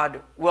from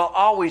God will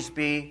always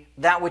be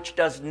that which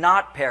does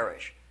not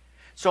perish.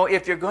 So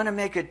if you're going to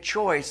make a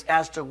choice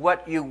as to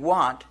what you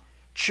want,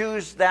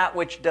 choose that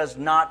which does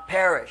not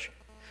perish.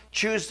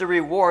 Choose the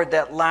reward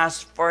that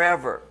lasts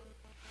forever.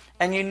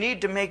 And you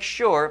need to make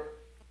sure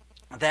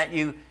that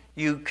you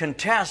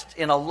contest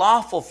in a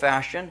lawful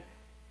fashion,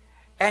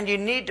 and you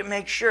need to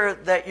make sure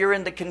that you're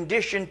in the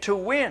condition to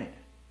win.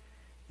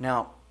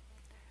 Now,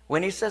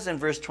 when he says in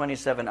verse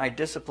 27, I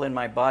discipline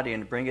my body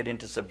and bring it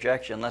into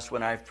subjection, lest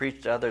when I've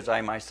preached to others,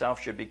 I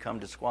myself should become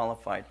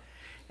disqualified.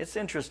 It's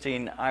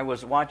interesting. I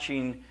was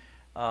watching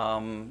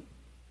the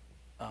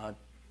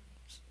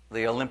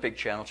Olympic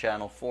Channel,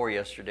 Channel 4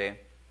 yesterday,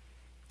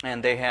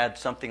 and they had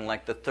something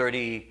like the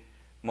 30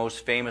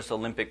 most famous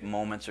Olympic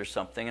moments or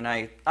something, and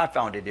I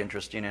found it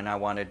interesting and I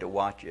wanted to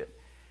watch it.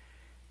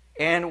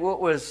 And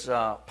what was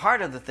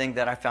part of the thing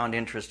that I found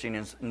interesting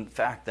is, in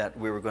fact, that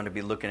we were going to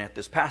be looking at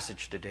this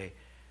passage today.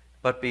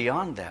 But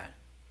beyond that,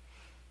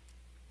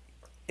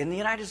 in the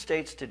United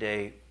States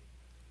today,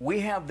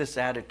 we have this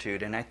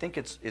attitude, and I think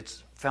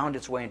it's found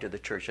its way into the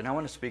church. And I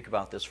want to speak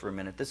about this for a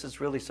minute. This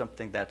is really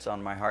something that's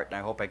on my heart, and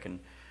I hope I can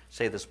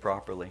say this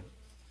properly.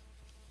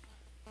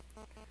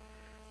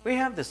 We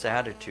have this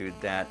attitude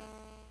that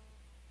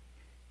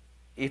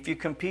if you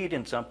compete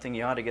in something,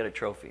 you ought to get a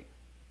trophy.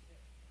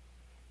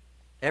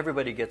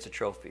 Everybody gets a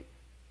trophy.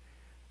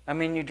 I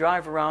mean, you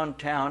drive around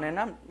town, and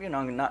I'm,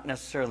 not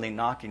necessarily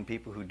knocking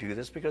people who do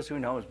this, because who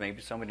knows,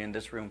 maybe somebody in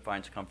this room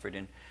finds comfort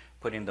in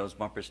putting those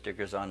bumper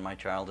stickers on "My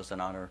child is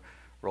an honor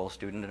roll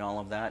student" and all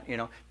of that,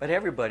 But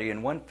everybody,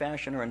 in one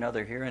fashion or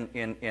another, here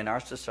in our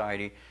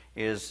society,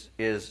 is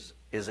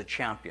a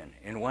champion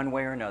in one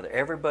way or another.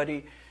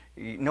 Everybody,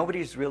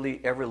 nobody's really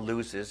ever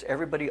loses.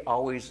 Everybody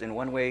always, in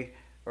one way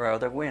or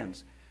other,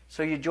 wins.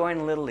 So you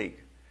join Little League,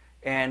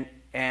 and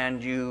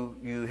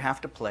you have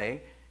to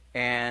play,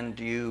 and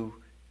you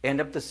end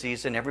up the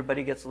season.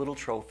 Everybody gets little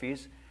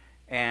trophies,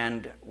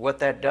 and what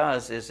that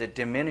does is it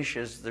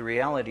diminishes the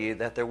reality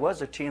that there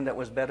was a team that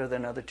was better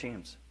than other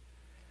teams.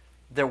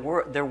 There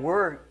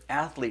were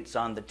athletes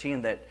on the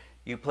team that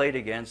you played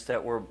against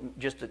that were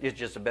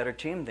just a better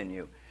team than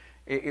you.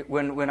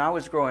 When I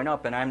was growing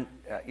up, and I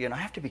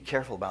have to be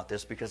careful about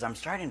this, because I'm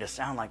starting to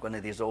sound like one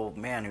of these old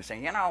men who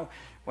say,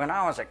 when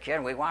I was a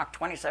kid, we walked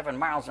 27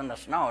 miles in the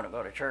snow to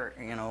go to church,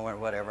 or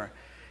whatever.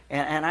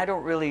 And I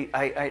don't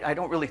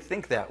really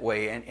think that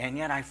way, and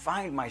yet I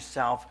find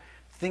myself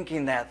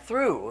thinking that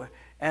through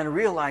and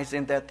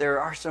realizing that there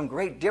are some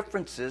great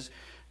differences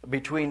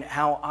between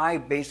how I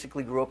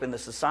basically grew up in the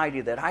society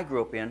that I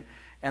grew up in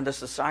and the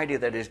society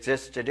that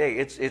exists today.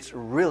 It's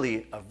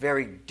really a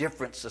very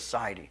different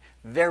society,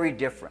 very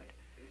different.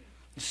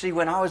 You see,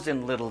 when I was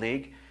in Little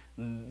League,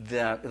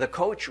 the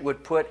coach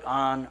would put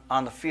on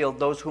the field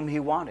those whom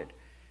he wanted.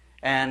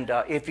 And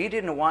if he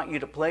didn't want you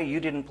to play, you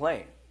didn't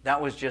play.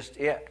 That was just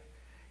it.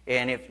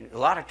 And a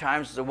lot of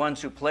times the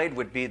ones who played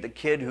would be the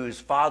kid whose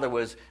father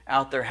was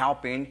out there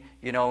helping,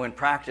 in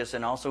practice,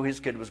 and also his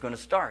kid was going to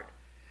start.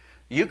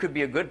 You could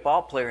be a good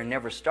ball player and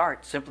never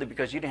start simply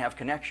because you didn't have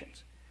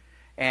connections.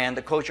 And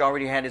the coach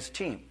already had his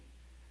team.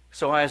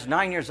 So I was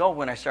 9 years old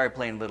when I started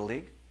playing Little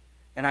League,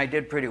 and I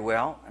did pretty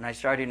well. And I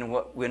started in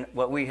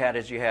what we had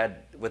is you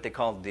had what they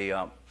called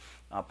the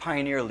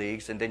Pioneer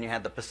Leagues, and then you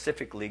had the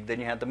Pacific League, then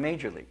you had the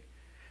Major League.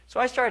 So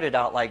I started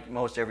out like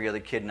most every other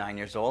kid, 9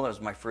 years old. That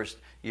was my first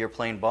year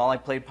playing ball. I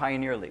played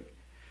Pioneer League.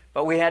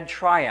 But we had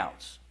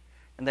tryouts.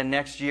 And then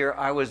next year,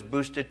 I was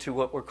boosted to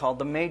what were called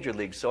the Major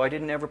Leagues. So I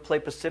didn't ever play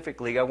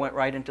Pacific League. I went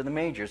right into the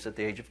majors at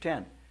the age of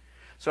 10.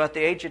 So at the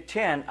age of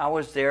 10, I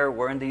was there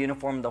wearing the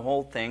uniform, the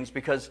whole things,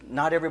 because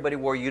not everybody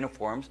wore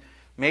uniforms.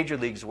 Major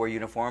Leagues wore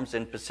uniforms,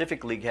 and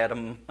Pacific League had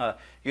a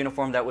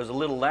uniform that was a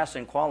little less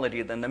in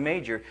quality than the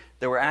major.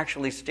 There were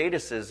actually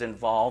statuses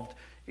involved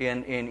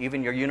in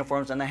even your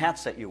uniforms and the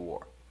hats that you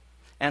wore.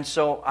 And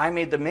so I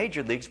made the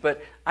Major Leagues,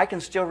 but I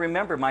can still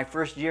remember my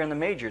first year in the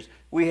majors.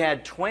 We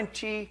had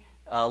 20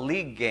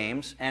 league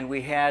games, and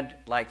we had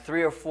like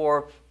 3 or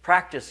 4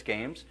 practice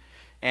games,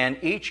 and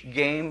each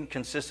game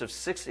consists of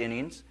 6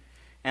 innings.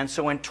 And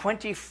so in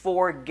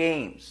 24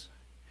 games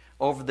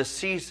over the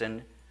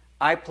season,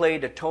 I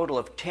played a total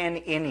of 10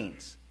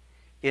 innings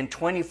in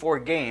 24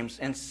 games,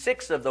 and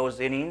 6 of those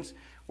innings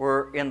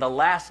were in the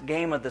last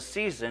game of the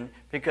season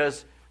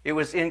because it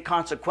was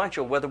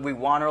inconsequential whether we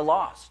won or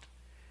lost.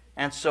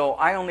 And so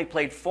I only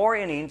played 4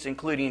 innings,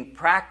 including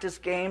practice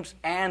games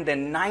and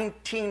then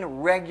 19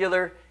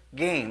 regular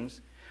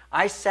games.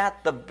 I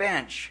sat the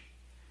bench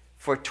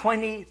for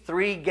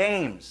 23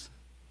 games.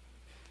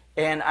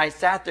 And I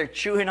sat there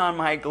chewing on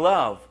my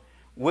glove,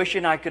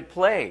 wishing I could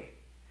play.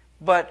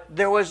 But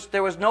there was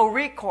no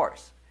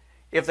recourse.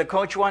 If the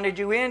coach wanted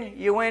you in,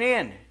 you went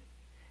in.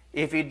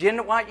 If he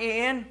didn't want you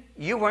in,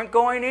 you weren't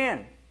going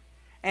in.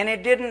 And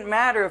it didn't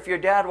matter if your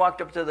dad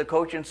walked up to the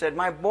coach and said,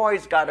 "My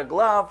boy's got a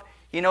glove.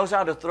 He knows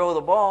how to throw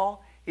the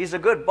ball. He's a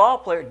good ball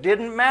player." It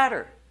didn't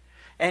matter.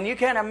 And you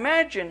can't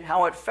imagine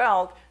how it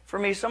felt. For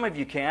me, some of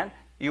you can.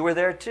 You were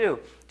there too.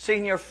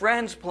 Seeing your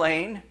friends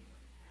playing,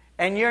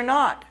 and you're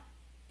not,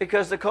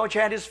 because the coach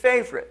had his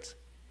favorites.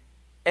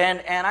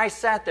 And I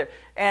sat there.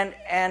 And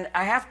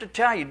I have to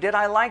tell you, did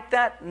I like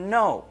that?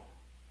 No.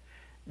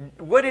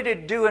 What did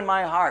it do in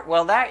my heart?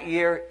 Well, that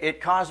year, it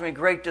caused me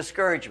great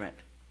discouragement.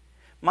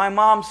 My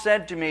mom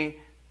said to me,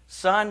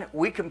 "Son,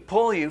 we can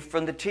pull you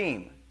from the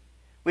team.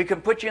 We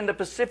can put you in the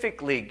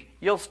Pacific League.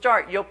 You'll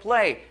start, you'll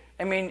play.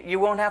 I mean, you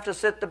won't have to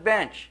sit the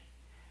bench."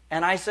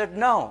 And I said,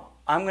 "No,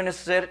 I'm going to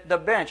sit the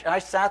bench." I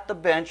sat the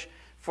bench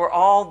for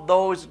all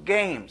those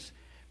games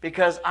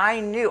because I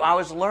knew I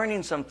was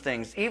learning some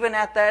things. Even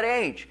at that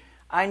age,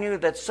 I knew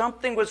that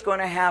something was going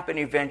to happen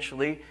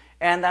eventually,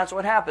 and that's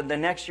what happened. The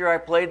next year I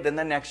played, then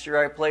the next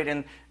year I played,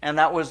 and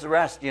that was the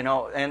rest,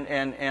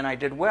 and I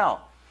did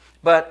well.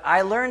 But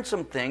I learned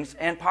some things,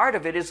 and part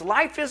of it is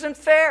life isn't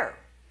fair.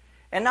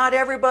 And not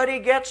everybody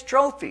gets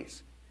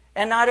trophies.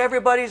 And not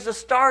everybody's a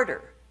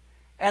starter.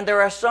 And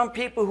there are some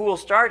people who will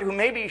start who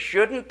maybe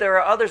shouldn't. There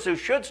are others who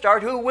should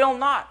start who will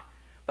not.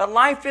 But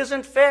life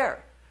isn't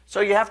fair.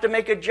 So you have to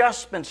make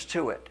adjustments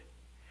to it.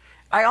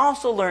 I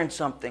also learned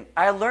something.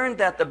 I learned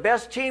that the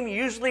best team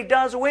usually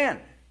does win.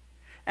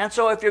 And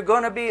so if you're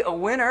going to be a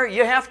winner,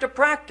 you have to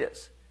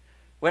practice.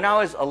 When I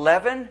was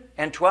 11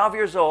 and 12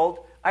 years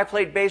old, I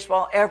played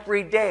baseball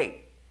every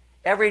day.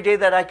 Every day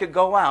that I could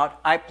go out,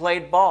 I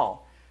played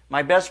ball.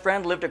 My best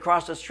friend lived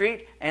across the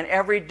street, and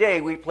every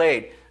day we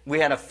played. We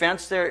had a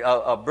fence there,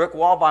 a brick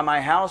wall by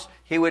my house.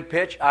 He would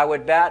pitch, I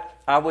would bat,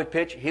 I would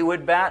pitch, he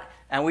would bat.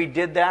 And we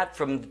did that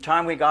from the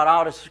time we got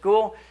out of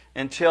school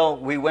until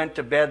we went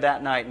to bed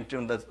that night,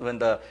 until when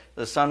the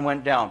sun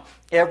went down.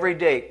 Every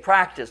day,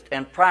 practiced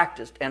and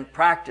practiced and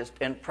practiced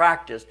and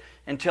practiced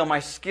until my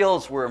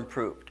skills were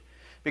improved.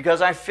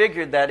 Because I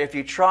figured that if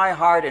you try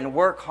hard and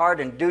work hard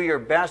and do your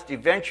best,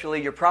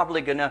 eventually you're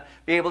probably going to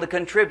be able to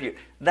contribute.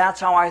 That's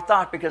how I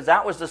thought, because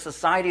that was the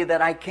society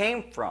that I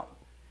came from.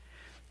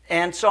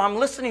 And so I'm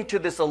listening to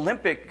this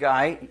Olympic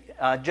guy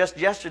just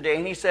yesterday,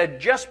 and he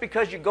said, just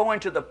because you go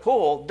into the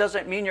pool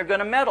doesn't mean you're going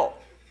to medal.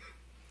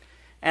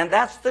 And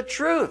that's the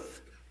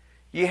truth.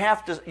 You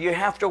have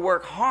to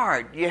work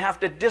hard. You have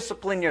to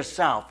discipline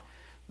yourself.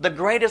 The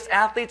greatest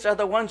athletes are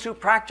the ones who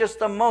practice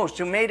the most,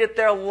 who made it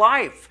their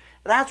life.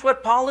 That's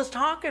what Paul is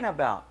talking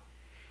about.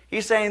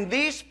 He's saying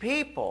these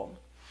people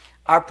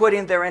are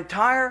putting their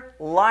entire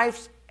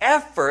life's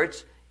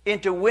efforts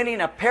into winning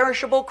a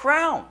perishable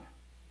crown.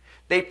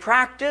 They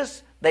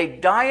practice, they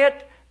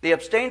diet, they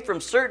abstain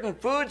from certain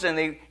foods, and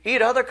they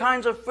eat other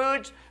kinds of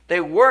foods. They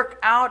work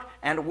out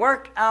and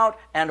work out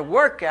and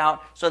work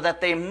out so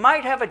that they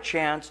might have a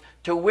chance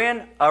to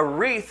win a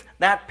wreath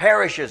that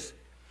perishes.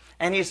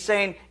 And he's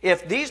saying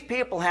if these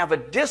people have a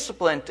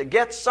discipline to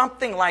get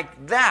something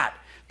like that,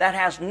 that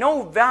has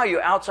no value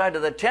outside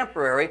of the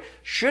temporary,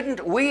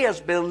 shouldn't we as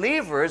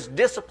believers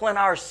discipline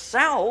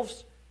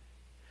ourselves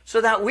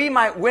so that we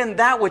might win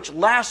that which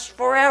lasts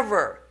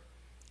forever?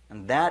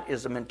 And that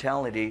is a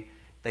mentality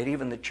that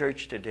even the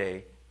church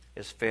today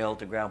has failed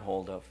to grab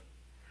hold of.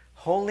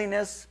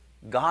 Holiness,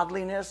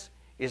 godliness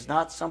is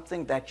not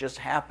something that just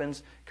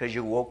happens because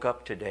you woke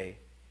up today.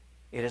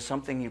 It is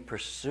something you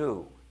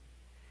pursue.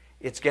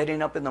 It's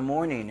getting up in the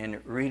morning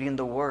and reading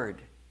the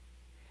Word.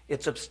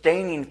 It's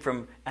abstaining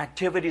from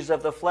activities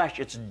of the flesh.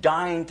 It's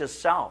dying to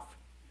self.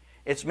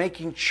 It's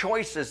making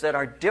choices that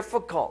are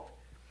difficult.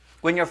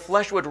 When your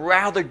flesh would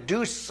rather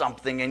do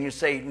something and you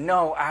say,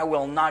 no, I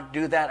will not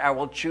do that. I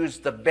will choose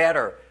the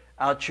better.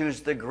 I'll choose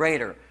the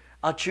greater.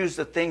 I'll choose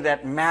the thing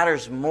that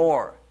matters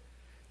more.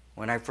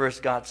 When I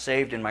first got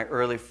saved in my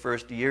early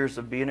first years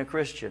of being a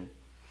Christian,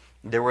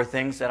 there were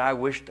things that I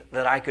wished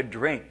that I could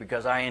drink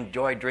because I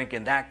enjoyed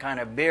drinking that kind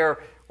of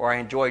beer or I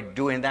enjoyed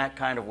doing that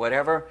kind of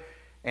whatever.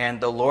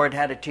 And the Lord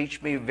had to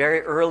teach me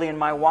very early in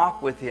my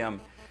walk with Him.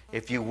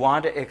 If you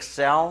want to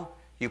excel,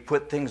 you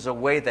put things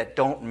away that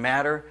don't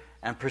matter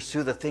and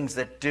pursue the things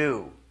that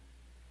do.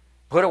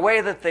 Put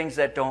away the things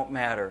that don't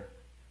matter.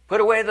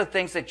 Put away the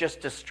things that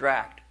just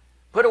distract.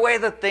 Put away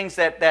the things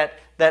that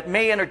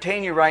may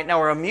entertain you right now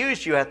or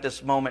amuse you at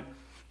this moment,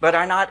 but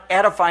are not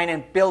edifying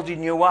and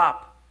building you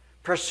up.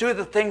 Pursue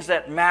the things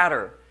that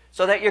matter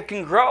so that you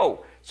can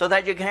grow, so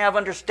that you can have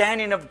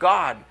understanding of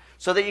God,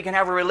 so that you can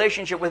have a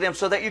relationship with Him,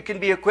 so that you can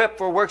be equipped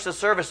for works of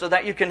service, so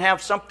that you can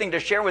have something to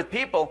share with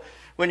people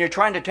when you're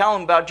trying to tell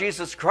them about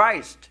Jesus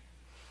Christ.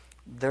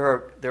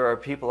 There are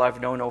people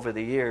I've known over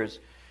the years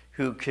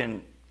who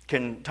can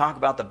talk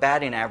about the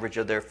batting average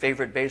of their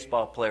favorite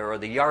baseball player or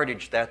the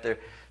yardage that their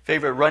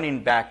favorite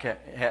running back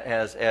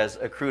has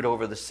accrued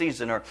over the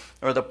season,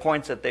 or the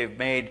points that they've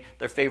made,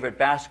 their favorite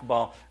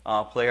basketball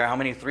player, how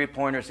many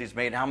three-pointers he's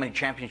made, how many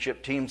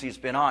championship teams he's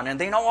been on. And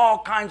they know all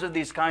kinds of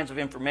these kinds of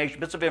information,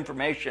 bits of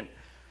information,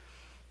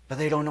 but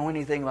they don't know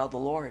anything about the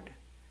Lord.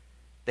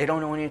 They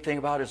don't know anything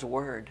about His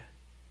Word.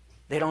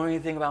 They don't know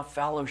anything about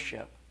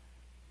fellowship.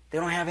 They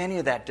don't have any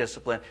of that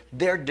discipline.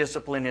 Their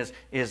discipline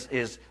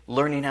is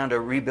learning how to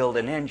rebuild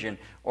an engine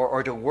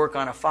or to work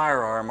on a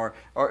firearm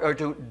or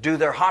to do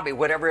their hobby,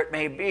 whatever it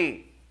may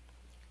be.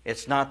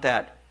 It's not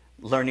that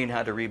learning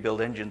how to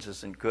rebuild engines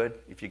isn't good.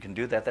 If you can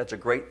do that, that's a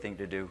great thing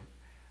to do.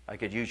 I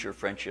could use your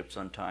friendship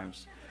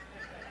sometimes.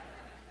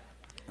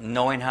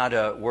 Knowing how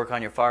to work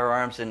on your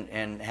firearms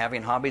and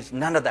having hobbies,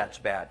 none of that's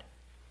bad,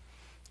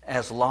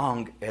 as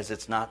long as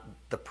it's not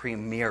the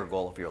premier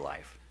goal of your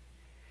life.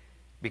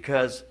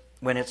 Because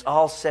when it's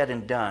all said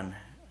and done,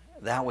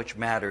 that which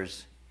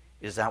matters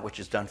is that which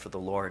is done for the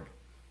Lord.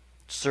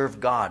 Serve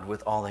God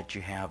with all that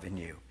you have in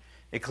you.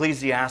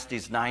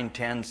 Ecclesiastes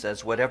 9:10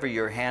 says, whatever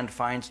your hand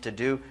finds to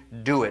do,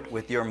 do it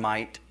with your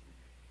might.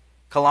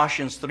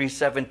 Colossians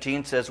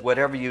 3:17 says,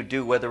 whatever you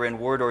do, whether in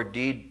word or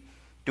deed,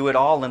 do it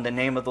all in the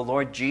name of the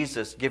Lord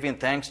Jesus, giving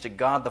thanks to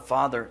God the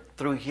Father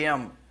through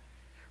Him.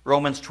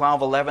 Romans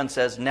 12:11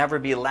 says, never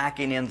be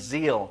lacking in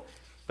zeal,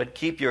 but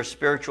keep your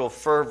spiritual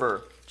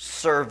fervor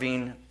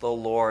serving the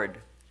Lord.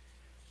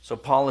 So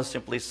Paul is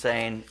simply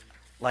saying,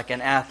 like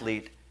an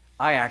athlete,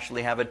 I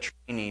actually have a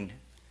training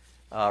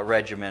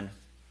regimen,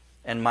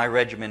 and my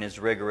regimen is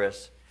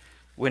rigorous.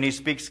 When he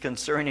speaks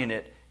concerning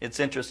it, it's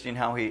interesting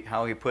how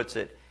he puts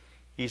it.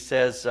 He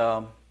says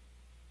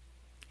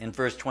in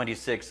verse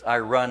 26, I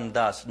run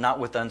thus, not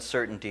with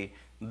uncertainty.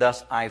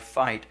 Thus I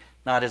fight,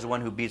 not as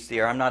one who beats the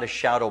air. I'm not a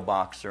shadow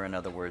boxer, in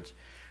other words.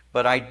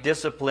 But I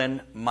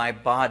discipline my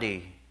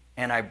body,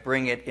 and I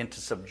bring it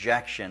into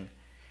subjection,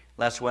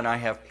 lest when I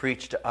have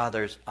preached to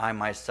others, I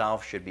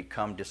myself should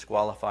become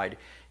disqualified.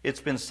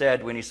 It's been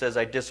said, when he says,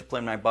 I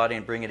discipline my body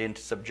and bring it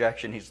into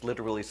subjection, he's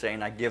literally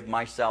saying, I give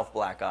myself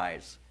black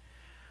eyes.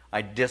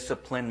 I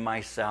discipline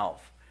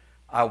myself.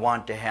 I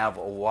want to have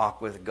a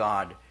walk with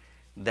God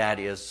that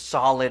is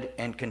solid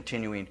and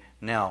continuing.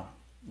 Now,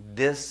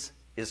 this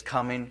is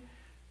coming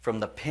from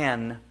the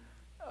pen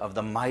of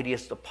the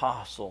mightiest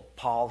apostle,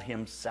 Paul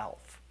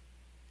himself.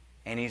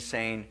 And he's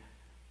saying,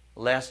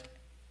 lest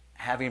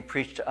having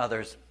preached to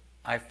others,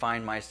 I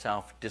find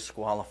myself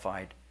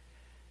disqualified.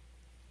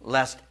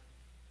 Lest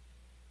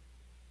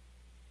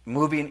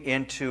moving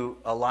into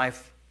a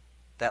life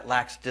that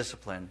lacks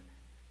discipline,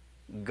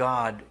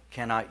 God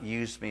cannot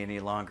use me any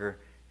longer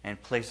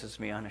and places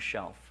me on a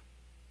shelf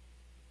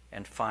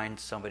and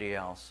finds somebody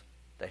else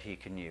that he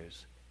can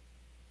use.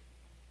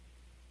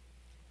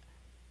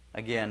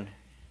 Again,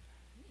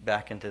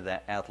 back into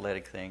that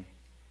athletic thing.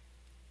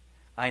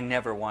 I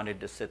never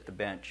wanted to sit the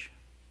bench.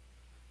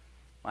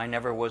 I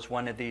never was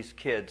one of these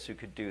kids who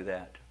could do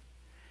that.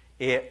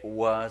 It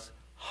was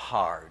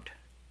hard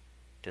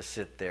to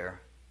sit there,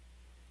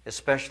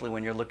 especially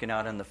when you're looking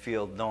out in the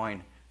field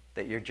knowing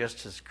that you're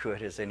just as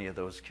good as any of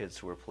those kids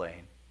who are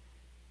playing.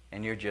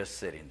 And you're just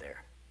sitting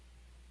there.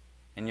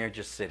 And you're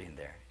just sitting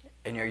there.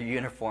 And your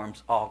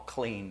uniform's all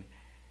clean.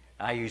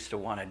 I used to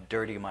want to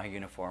dirty my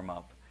uniform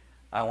up.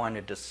 I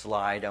wanted to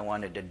slide. I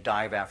wanted to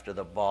dive after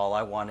the ball.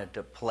 I wanted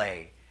to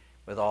play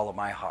with all of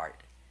my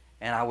heart.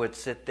 And I would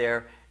sit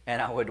there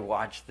and I would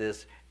watch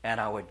this and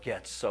I would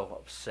get so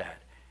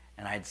upset.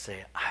 And I'd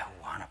say, I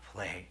want to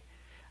play.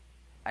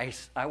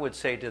 I would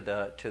say to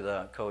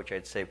the coach,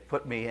 I'd say,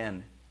 put me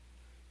in.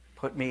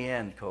 Put me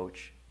in,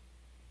 coach.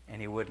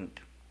 And he wouldn't.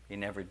 He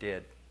never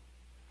did.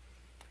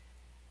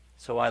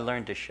 So I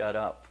learned to shut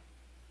up.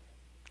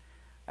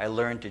 I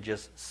learned to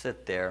just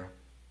sit there,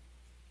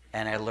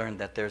 and I learned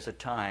that there's a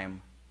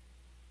time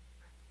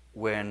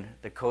when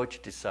the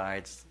coach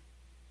decides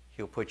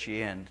he'll put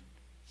you in.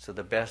 So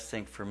the best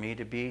thing for me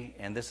to be,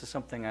 and this is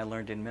something I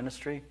learned in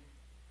ministry,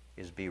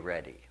 is be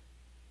ready.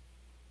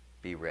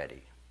 Be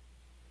ready.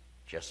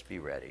 Just be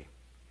ready.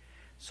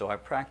 So I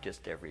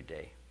practiced every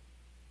day.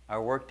 I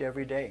worked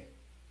every day.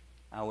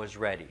 I was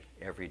ready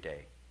every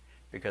day.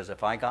 Because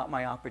if I got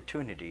my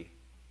opportunity,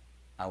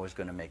 I was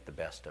going to make the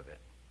best of it.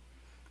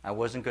 I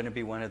wasn't going to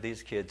be one of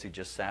these kids who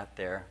just sat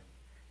there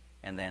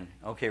and then,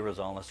 okay,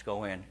 Rosales,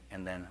 go in,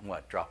 and then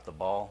what, drop the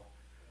ball?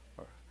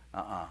 Or,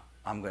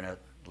 I'm going to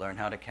learn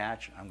how to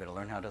catch. I'm going to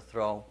learn how to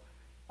throw.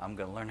 I'm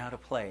going to learn how to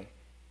play,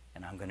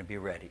 and I'm going to be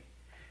ready.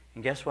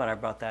 And guess what? I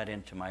brought that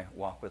into my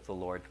walk with the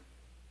Lord.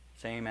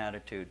 Same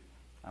attitude.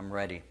 I'm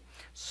ready.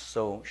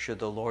 So should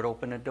the Lord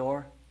open a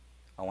door,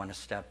 I want to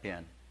step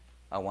in.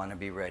 I want to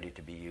be ready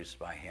to be used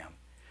by him.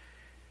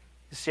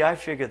 You see, I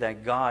figure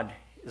that God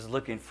is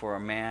looking for a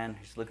man,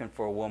 he's looking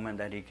for a woman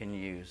that he can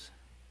use.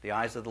 The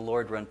eyes of the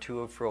Lord run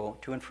to and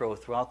fro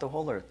throughout the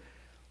whole earth,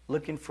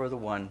 looking for the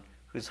one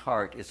whose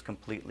heart is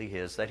completely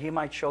his, that he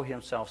might show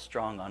himself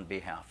strong on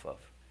behalf of.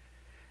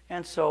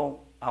 And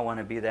so I want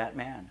to be that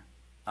man.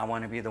 I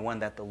want to be the one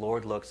that the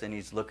Lord looks, and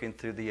he's looking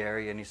through the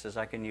area and he says,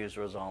 I can use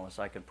Rosales,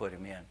 I can put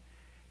him in,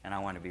 and I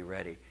want to be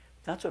ready.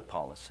 That's what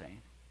Paul is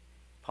saying.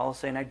 Paul is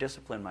saying, I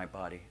discipline my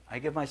body. I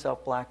give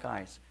myself black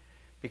eyes,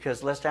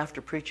 because lest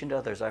after preaching to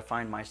others, I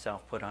find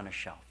myself put on a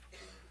shelf.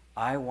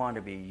 I want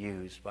to be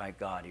used by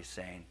God, he's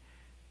saying.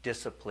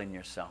 Discipline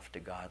yourself to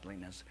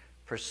godliness.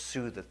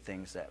 Pursue the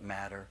things that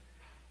matter,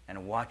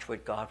 and watch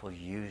what God will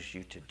use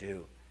you to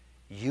do.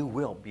 You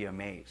will be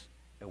amazed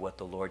at what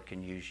the Lord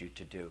can use you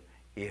to do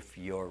if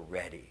you're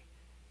ready.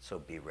 So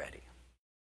be ready.